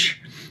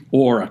marriage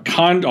or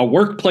a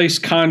workplace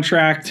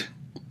contract,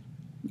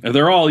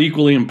 they're all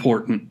equally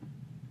important.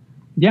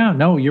 Yeah,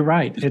 no, you're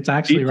right. It's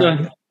actually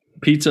right.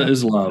 Pizza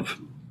is love.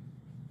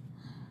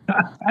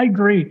 I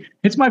agree.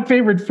 It's my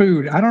favorite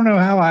food. I don't know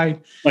how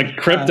like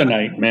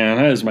kryptonite, man.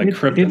 That is my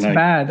kryptonite. It's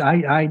bad.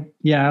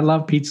 I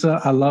love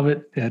pizza. I love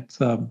it.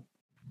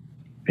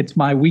 It's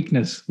my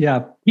weakness.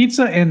 Yeah,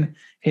 pizza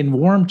and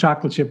warm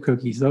chocolate chip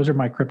cookies. Those are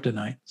my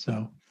kryptonite.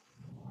 So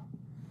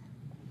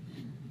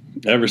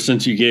ever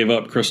since you gave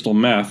up crystal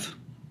meth.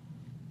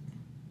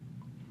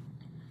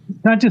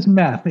 Not just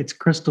meth, it's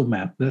crystal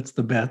meth. That's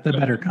the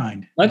better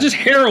kind. Not just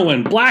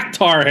heroin, black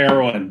tar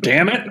heroin,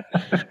 damn it.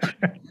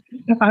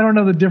 I don't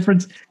know the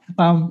difference.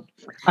 I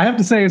have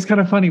to say it's kind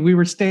of funny. We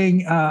were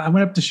staying, I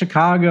went up to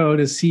Chicago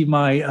to see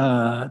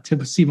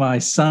my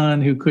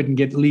son who couldn't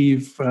get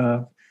leave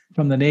from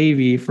the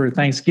Navy for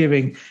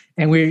Thanksgiving.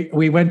 And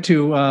we went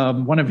to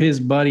one of his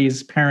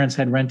buddies' parents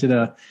had rented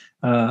a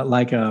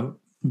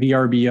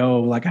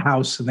VRBO, like a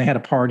house, and they had a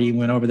party and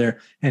went over there.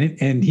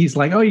 And he's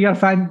like, "Oh, you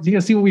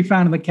gotta see what we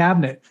found in the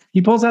cabinet."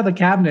 He pulls out the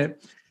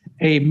cabinet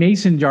a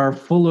mason jar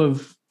full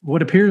of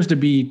what appears to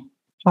be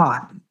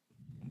pot.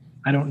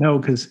 I don't know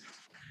because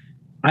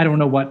I don't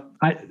know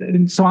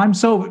so I'm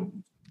so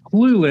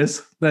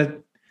clueless that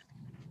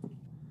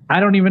I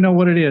don't even know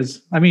what it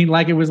is. I mean,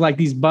 like it was like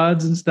these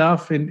buds and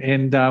stuff,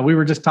 and we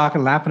were just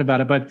talking, laughing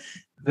about it. But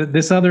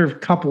this other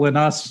couple and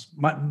us,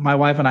 my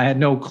wife and I, had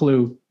no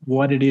clue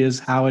what it is,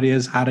 how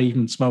to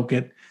even smoke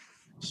it.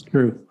 It's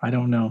true. I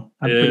don't know.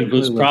 It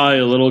was probably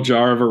a little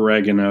jar of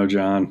oregano,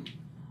 John.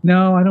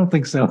 No, I don't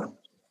think so.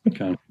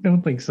 Okay. I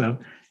don't think so.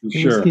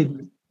 Sure.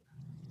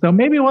 So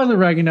maybe it was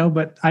oregano,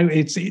 but I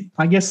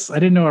guess I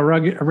didn't know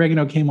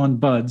oregano came on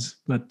buds,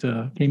 but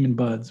came in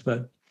buds.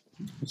 But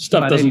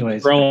Stuff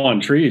doesn't grow on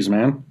trees,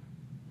 man.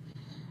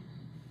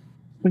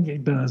 I think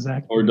it does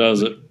actually. Or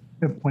does it?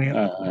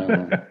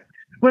 Plant.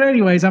 But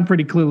anyways, I'm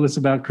pretty clueless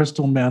about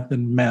crystal meth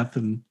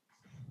and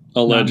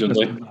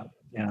allegedly.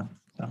 Yeah.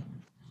 So.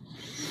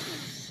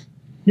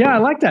 Yeah, I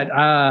like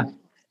that.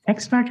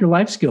 X Factor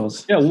life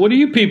skills. Yeah, what do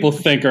you people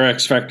think are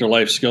X Factor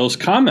life skills?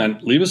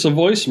 Comment. Leave us a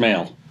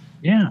voicemail.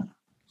 Yeah.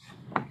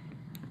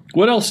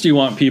 What else do you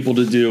want people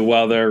to do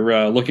while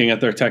they're looking at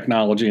their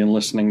technology and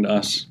listening to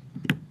us?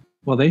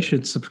 Well, they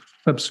should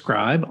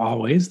subscribe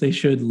always. They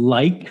should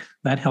like.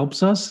 That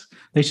helps us.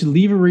 They should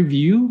leave a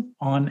review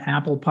on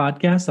Apple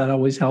Podcasts. That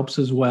always helps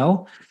as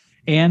well.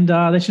 And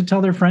they should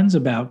tell their friends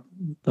about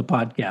the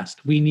podcast.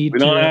 We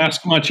don't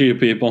ask much of you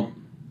people.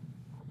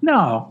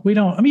 No, we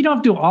don't. I mean, you don't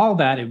have to do all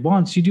that at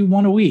once. You do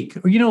one a week.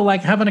 Or,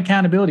 like have an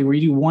accountability where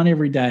you do one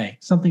every day.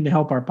 Something to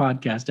help our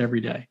podcast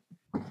every day.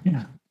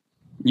 Yeah.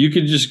 You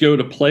could just go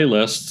to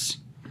playlists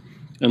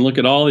and look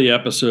at all the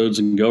episodes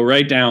and go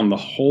right down the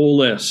whole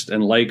list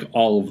and like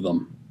all of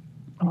them.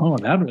 Oh,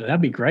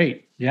 that'd be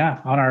great. Yeah,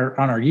 on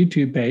our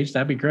YouTube page,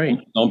 that'd be great.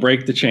 Don't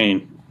break the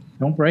chain.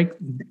 Don't break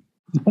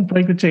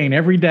the chain.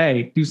 Every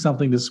day, do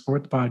something to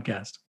support the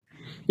podcast.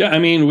 Yeah, I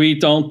mean, we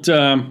don't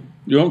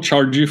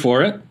charge you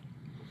for it.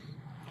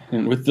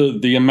 And with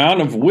the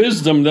amount of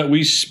wisdom that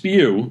we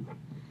spew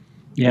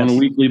on a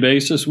weekly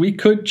basis, we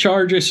could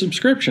charge a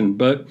subscription,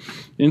 but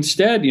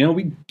instead,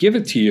 we give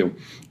it to you.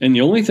 And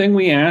the only thing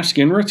we ask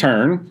in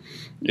return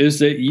is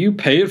that you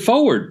pay it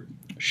forward.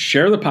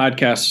 Share the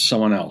podcast with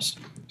someone else.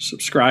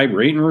 Subscribe,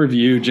 rate, and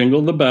review.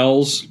 Jingle the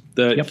bells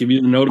that give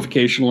you the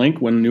notification link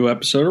when a new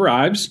episode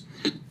arrives.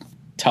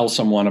 Tell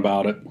someone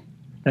about it.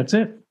 That's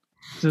it.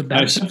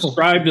 I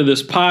subscribe to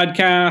this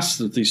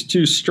podcast with these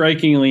two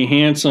strikingly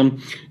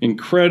handsome,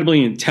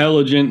 incredibly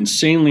intelligent,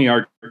 insanely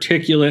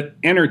articulate,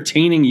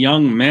 entertaining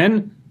young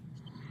men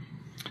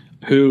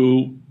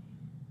who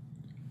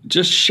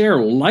just share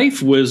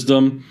life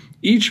wisdom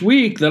each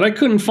week that I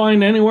couldn't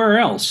find anywhere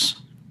else.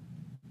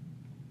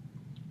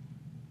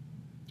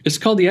 It's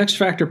called the X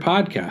Factor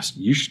Podcast.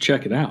 You should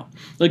check it out.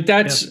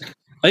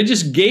 I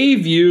just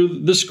gave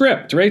you the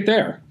script right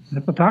there.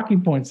 The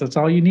talking points. That's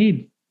all you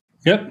need.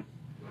 Yep.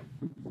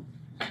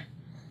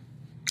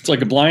 It's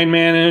like a blind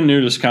man in a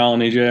nudist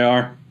colony,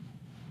 JR.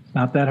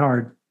 Not that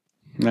hard.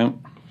 No.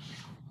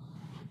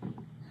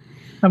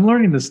 I'm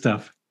learning this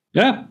stuff.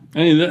 Yeah. I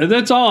mean,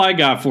 that's all I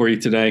got for you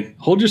today.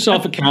 Hold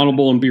yourself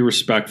accountable and be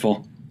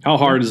respectful. How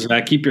hard is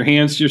that? Keep your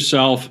hands to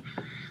yourself.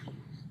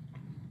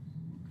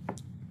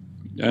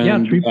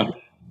 And,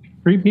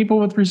 treat people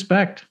with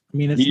respect. I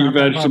mean, it's eat your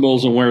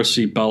vegetables and wear a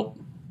seatbelt.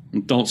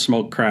 And don't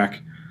smoke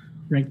crack.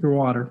 Drink your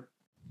water.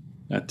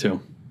 That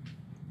too.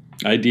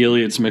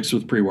 Ideally, it's mixed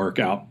with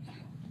pre-workout.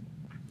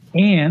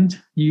 And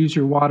use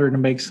your water to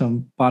make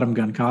some Bottom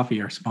Gun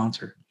Coffee, our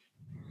sponsor.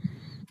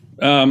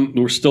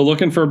 We're still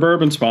looking for a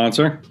bourbon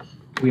sponsor.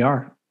 We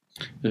are.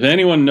 If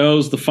anyone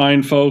knows the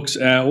fine folks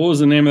at, what was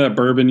the name of that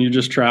bourbon you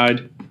just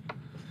tried?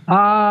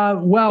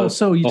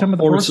 So you talking about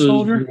the Horse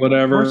Soldier?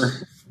 Whatever.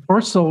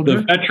 Horse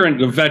Soldier.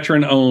 The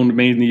veteran-owned,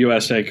 made in the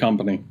USA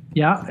company.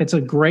 Yeah, it's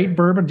a great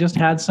bourbon. Just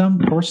had some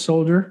Horse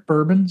Soldier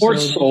bourbon.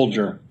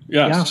 Soldier.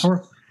 Yes. Yeah.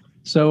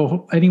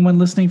 So anyone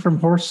listening from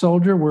Horse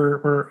Soldier,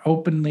 we're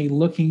openly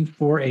looking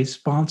for a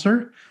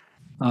sponsor.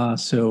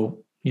 So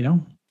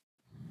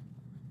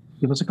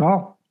give us a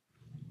call.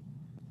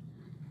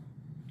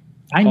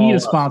 I need a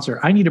sponsor.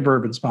 I need a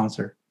bourbon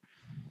sponsor.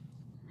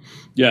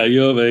 Yeah,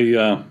 you have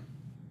a.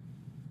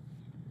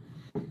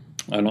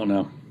 I don't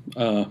know.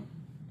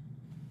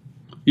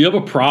 You have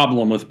a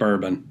problem with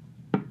bourbon.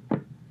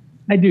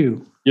 I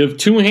do. You have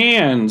two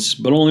hands,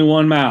 but only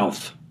one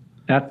mouth.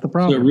 That's the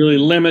problem. So it really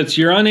limits.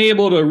 You're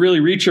unable to really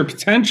reach your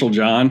potential,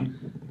 John,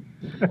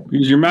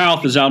 because your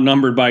mouth is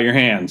outnumbered by your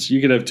hands. You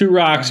could have two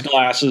rocks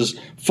glasses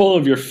full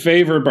of your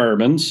favorite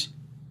bourbons.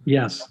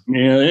 Yes.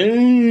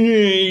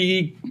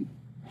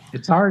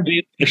 It's hard.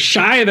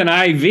 Shy of an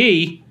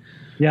IV.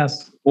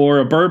 Yes. Or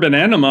a bourbon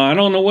enema. I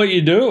don't know what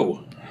you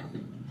do.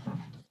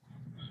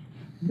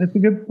 That's a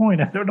good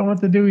point. I don't know what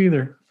to do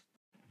either.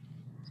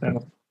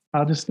 So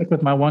I'll just stick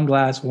with my one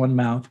glass, one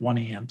mouth, one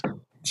hand.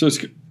 So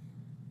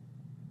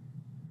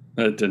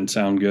that didn't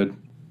sound good.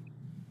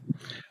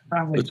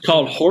 Probably. It's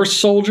called Horse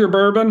Soldier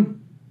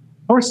Bourbon.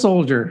 Horse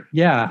Soldier.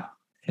 Yeah.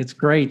 It's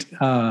great.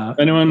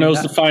 Anyone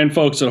knows the fine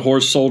folks at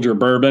Horse Soldier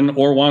Bourbon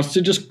or wants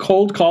to just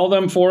cold call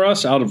them for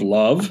us out of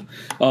love,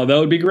 that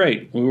would be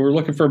great. We were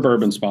looking for a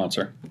bourbon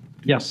sponsor.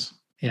 Yes.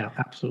 Yeah,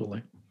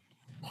 absolutely.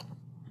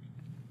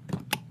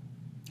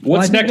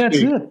 What's next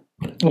week?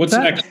 What's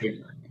next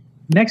week?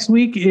 Next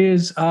week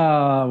is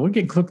we're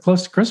getting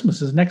close to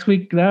Christmas. Is next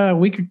week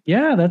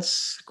yeah,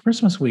 that's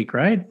Christmas week,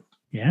 right?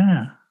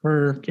 Yeah,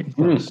 we're getting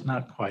close.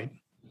 Not quite.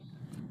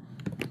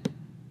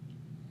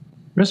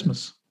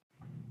 Christmas.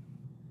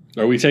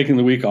 Are we taking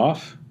the week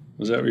off?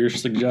 Is that what you're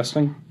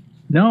suggesting?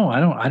 No, I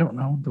don't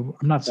know.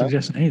 I'm not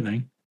suggesting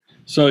anything.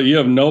 So you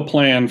have no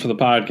plan for the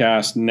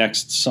podcast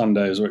next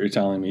Sunday is what you're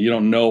telling me. You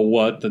don't know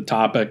what the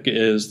topic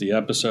is, the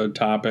episode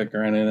topic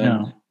or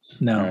anything?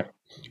 No. All right.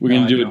 We're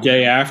going to do a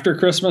day after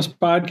Christmas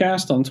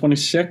podcast on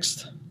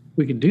 26th.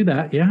 We could do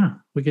that. Yeah.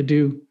 We could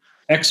do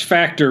X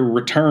Factor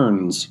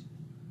returns.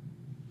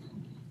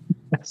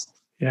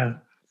 Yeah.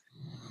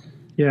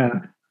 Yeah.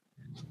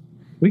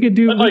 We could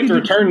do. I'd like to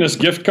return this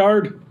gift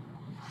card.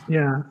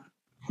 Yeah.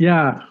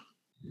 Yeah.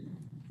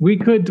 We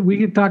could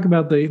talk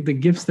about the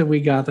gifts that we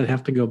got that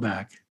have to go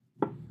back.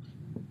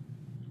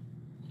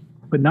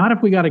 But not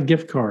if we got a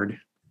gift card.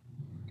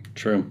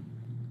 True.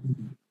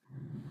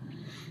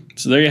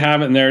 So there you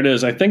have it, and there it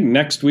is. I think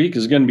next week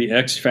is going to be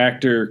X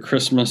Factor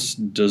Christmas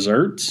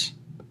desserts.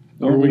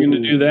 Are we going to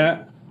do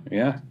that?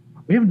 Yeah.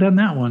 We haven't done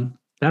that one.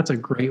 That's a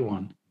great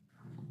one.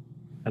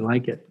 I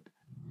like it.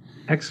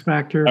 X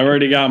Factor. I've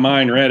already got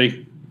mine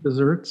ready.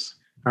 Desserts.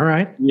 All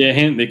right. Yeah,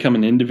 hint, they come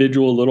in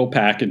individual little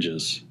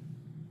packages.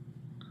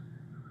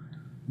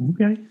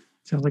 Okay.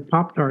 Sounds like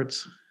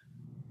Pop-Tarts.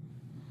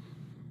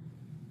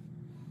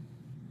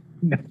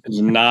 It's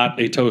not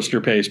a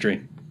toaster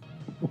pastry.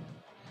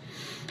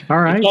 All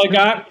right. That's all I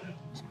got.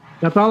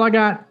 That's all I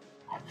got.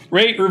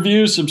 Rate,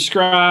 review,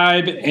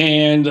 subscribe,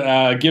 and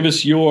give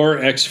us your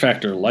X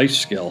Factor life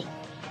skill.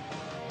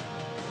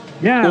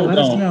 Yeah, Or let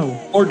us don't.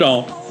 know. Or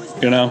don't.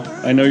 You know,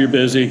 I know you're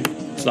busy.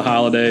 It's the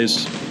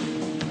holidays.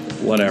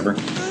 Whatever.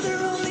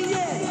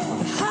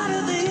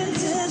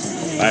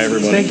 Bye,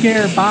 everybody. Take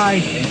care. Bye.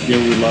 Yeah,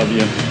 we love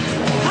you.